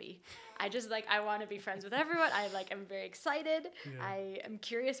retriever puppy. I just like, I want to be friends with everyone. I'm very excited. Yeah. I am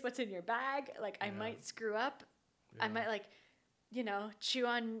curious what's in your bag. Like I might screw up. Yeah. I might like, you know, chew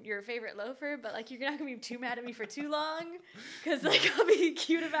on your favorite loafer, but like, you're not gonna be too mad at me for too long, because like I'll be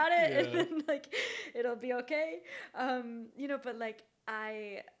cute about it, and then like it'll be okay. You know, but like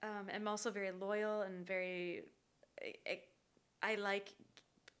I am also very loyal and very, I like,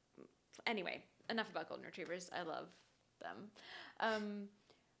 anyway, enough about golden retrievers. I love them.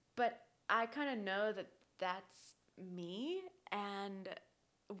 But I kind of know that that's me, and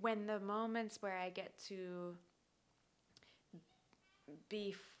when the moments where I get to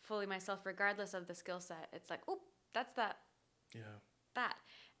be fully myself regardless of the skill set, it's like, oh, that's that. Yeah. That.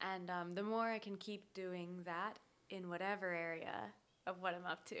 And the more I can keep doing that in whatever area of what I'm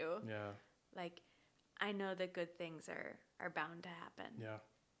up to, like I know that good things are bound to happen. Yeah.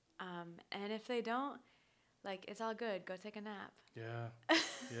 And if they don't, like it's all good. Go take a nap. Yeah.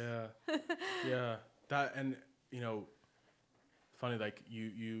 Yeah. Yeah. That, and you know, funny, like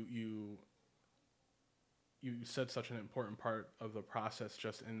you said such an important part of the process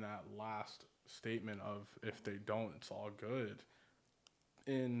just in that last statement of, if they don't, it's all good.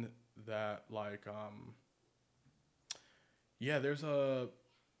 In that, like, there's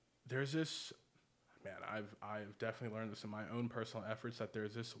this, man, I've definitely learned this in my own personal efforts, that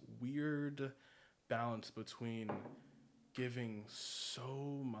there's this weird balance between giving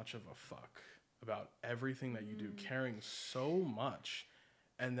so much of a fuck about everything that you do, caring so much,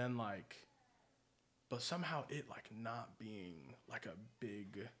 and then like, but somehow it like not being like a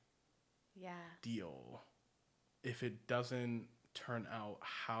big deal if it doesn't turn out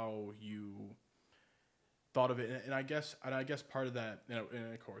how you thought of it. And I guess part of that, you know,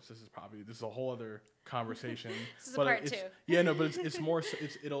 and of course this is a whole other conversation. This is a part two. Yeah, no, but it's more,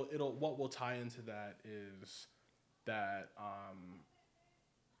 it'll what will tie into that is that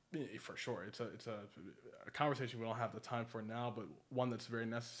for sure, it's a conversation we don't have the time for now, but one that's very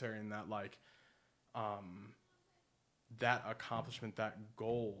necessary in that, like, that accomplishment, that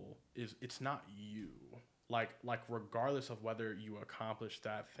goal it's not you. Like regardless of whether you accomplish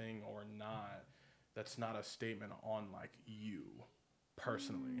that thing or not, that's not a statement on like you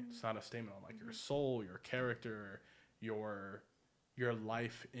personally. It's not a statement on like your soul, your character, your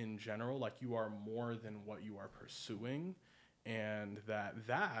life in general. Like, you are more than what you are pursuing, and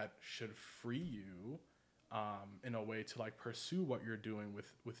that should free you in a way to like pursue what you're doing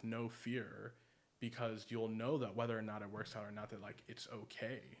with no fear, because you'll know that whether or not it works out or not, that like it's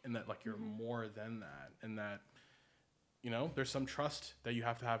okay, and that like you're more than that, and that, you know, there's some trust that you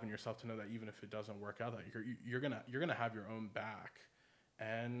have to have in yourself to know that even if it doesn't work out, that you're gonna have your own back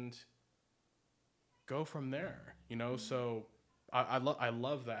and go from there, you know. So I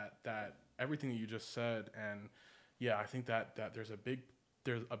love that everything that you just said. And yeah, I think that there's a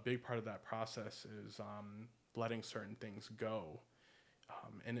big part of that process is letting certain things go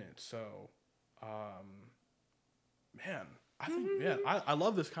in it. So man, I think I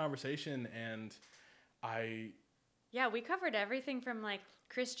love this conversation, and yeah, we covered everything from like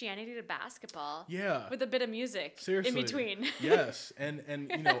Christianity to basketball. Yeah. With a bit of music Seriously. in between. Yes. And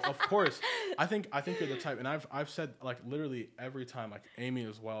you know, of course, I think you're the type, and I've said like literally every time, like Amy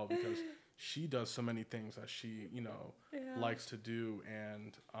as well, because she does so many things that she, you know, likes to do.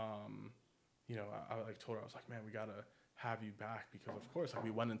 And you know, I like told her, I was like, man, we gotta have you back, because of course, like,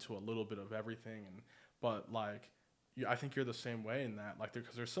 we went into a little bit of everything, but like, I think you're the same way in that, like,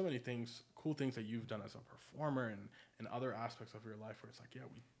 because there's so many cool things that you've done as a performer and other aspects of your life where it's like, yeah,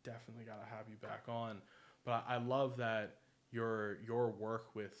 we definitely got to have you back on. But I love that your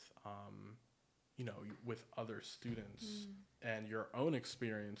work with, you know, with other students and your own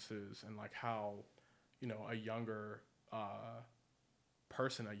experiences, and like how, you know, a younger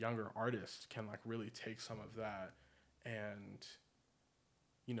person, a younger artist can like really take some of that and,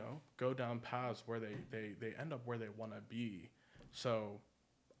 you know, go down paths where they end up where they want to be. So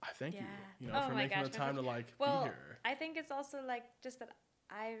I thank you know, for making the time to like be here. I think it's also like just that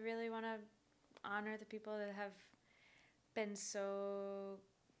I really want to honor the people that have been so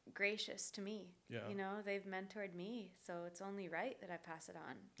gracious to me. Yeah. You know, they've mentored me, so it's only right that I pass it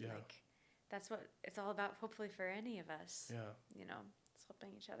on. Yeah. Like, that's what it's all about, hopefully, for any of us. Yeah. You know, it's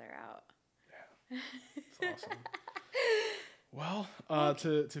helping each other out. Yeah. It's awesome. Well,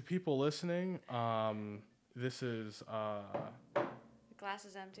 to people listening, this is the glass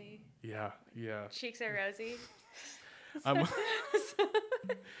is empty. Yeah. Cheeks are rosy.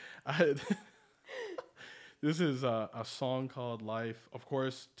 This is a song called Life. Of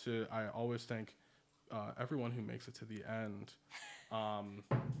course, I always thank everyone who makes it to the end.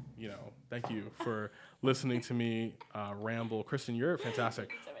 You know, thank you for listening to me ramble. Kristen, you're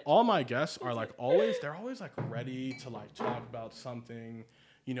fantastic. All my guests are like they're always like ready to like talk about something,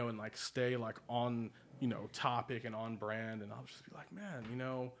 you know, and like stay like on, you know, topic and on brand. And I'll just be like, man, you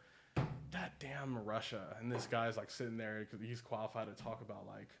know, that damn Russia. And this guy's like sitting there because he's qualified to talk about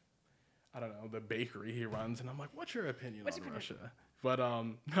like, I don't know, the bakery he runs. And I'm like, what's your opinion on Russia? But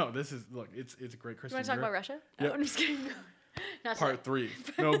no, this is, look, it's great. Kristen, you want to talk about Russia? Yeah. No, I'm just kidding. Not Part 3.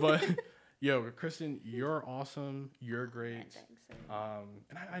 No, but yo, Kristen, you're awesome. You're great.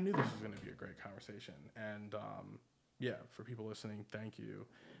 And I knew this was going to be a great conversation. And yeah, for people listening, thank you.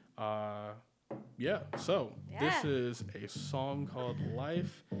 This is a song called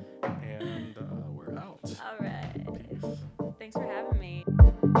Life, and we're out. All right. Peace. Thanks for having me.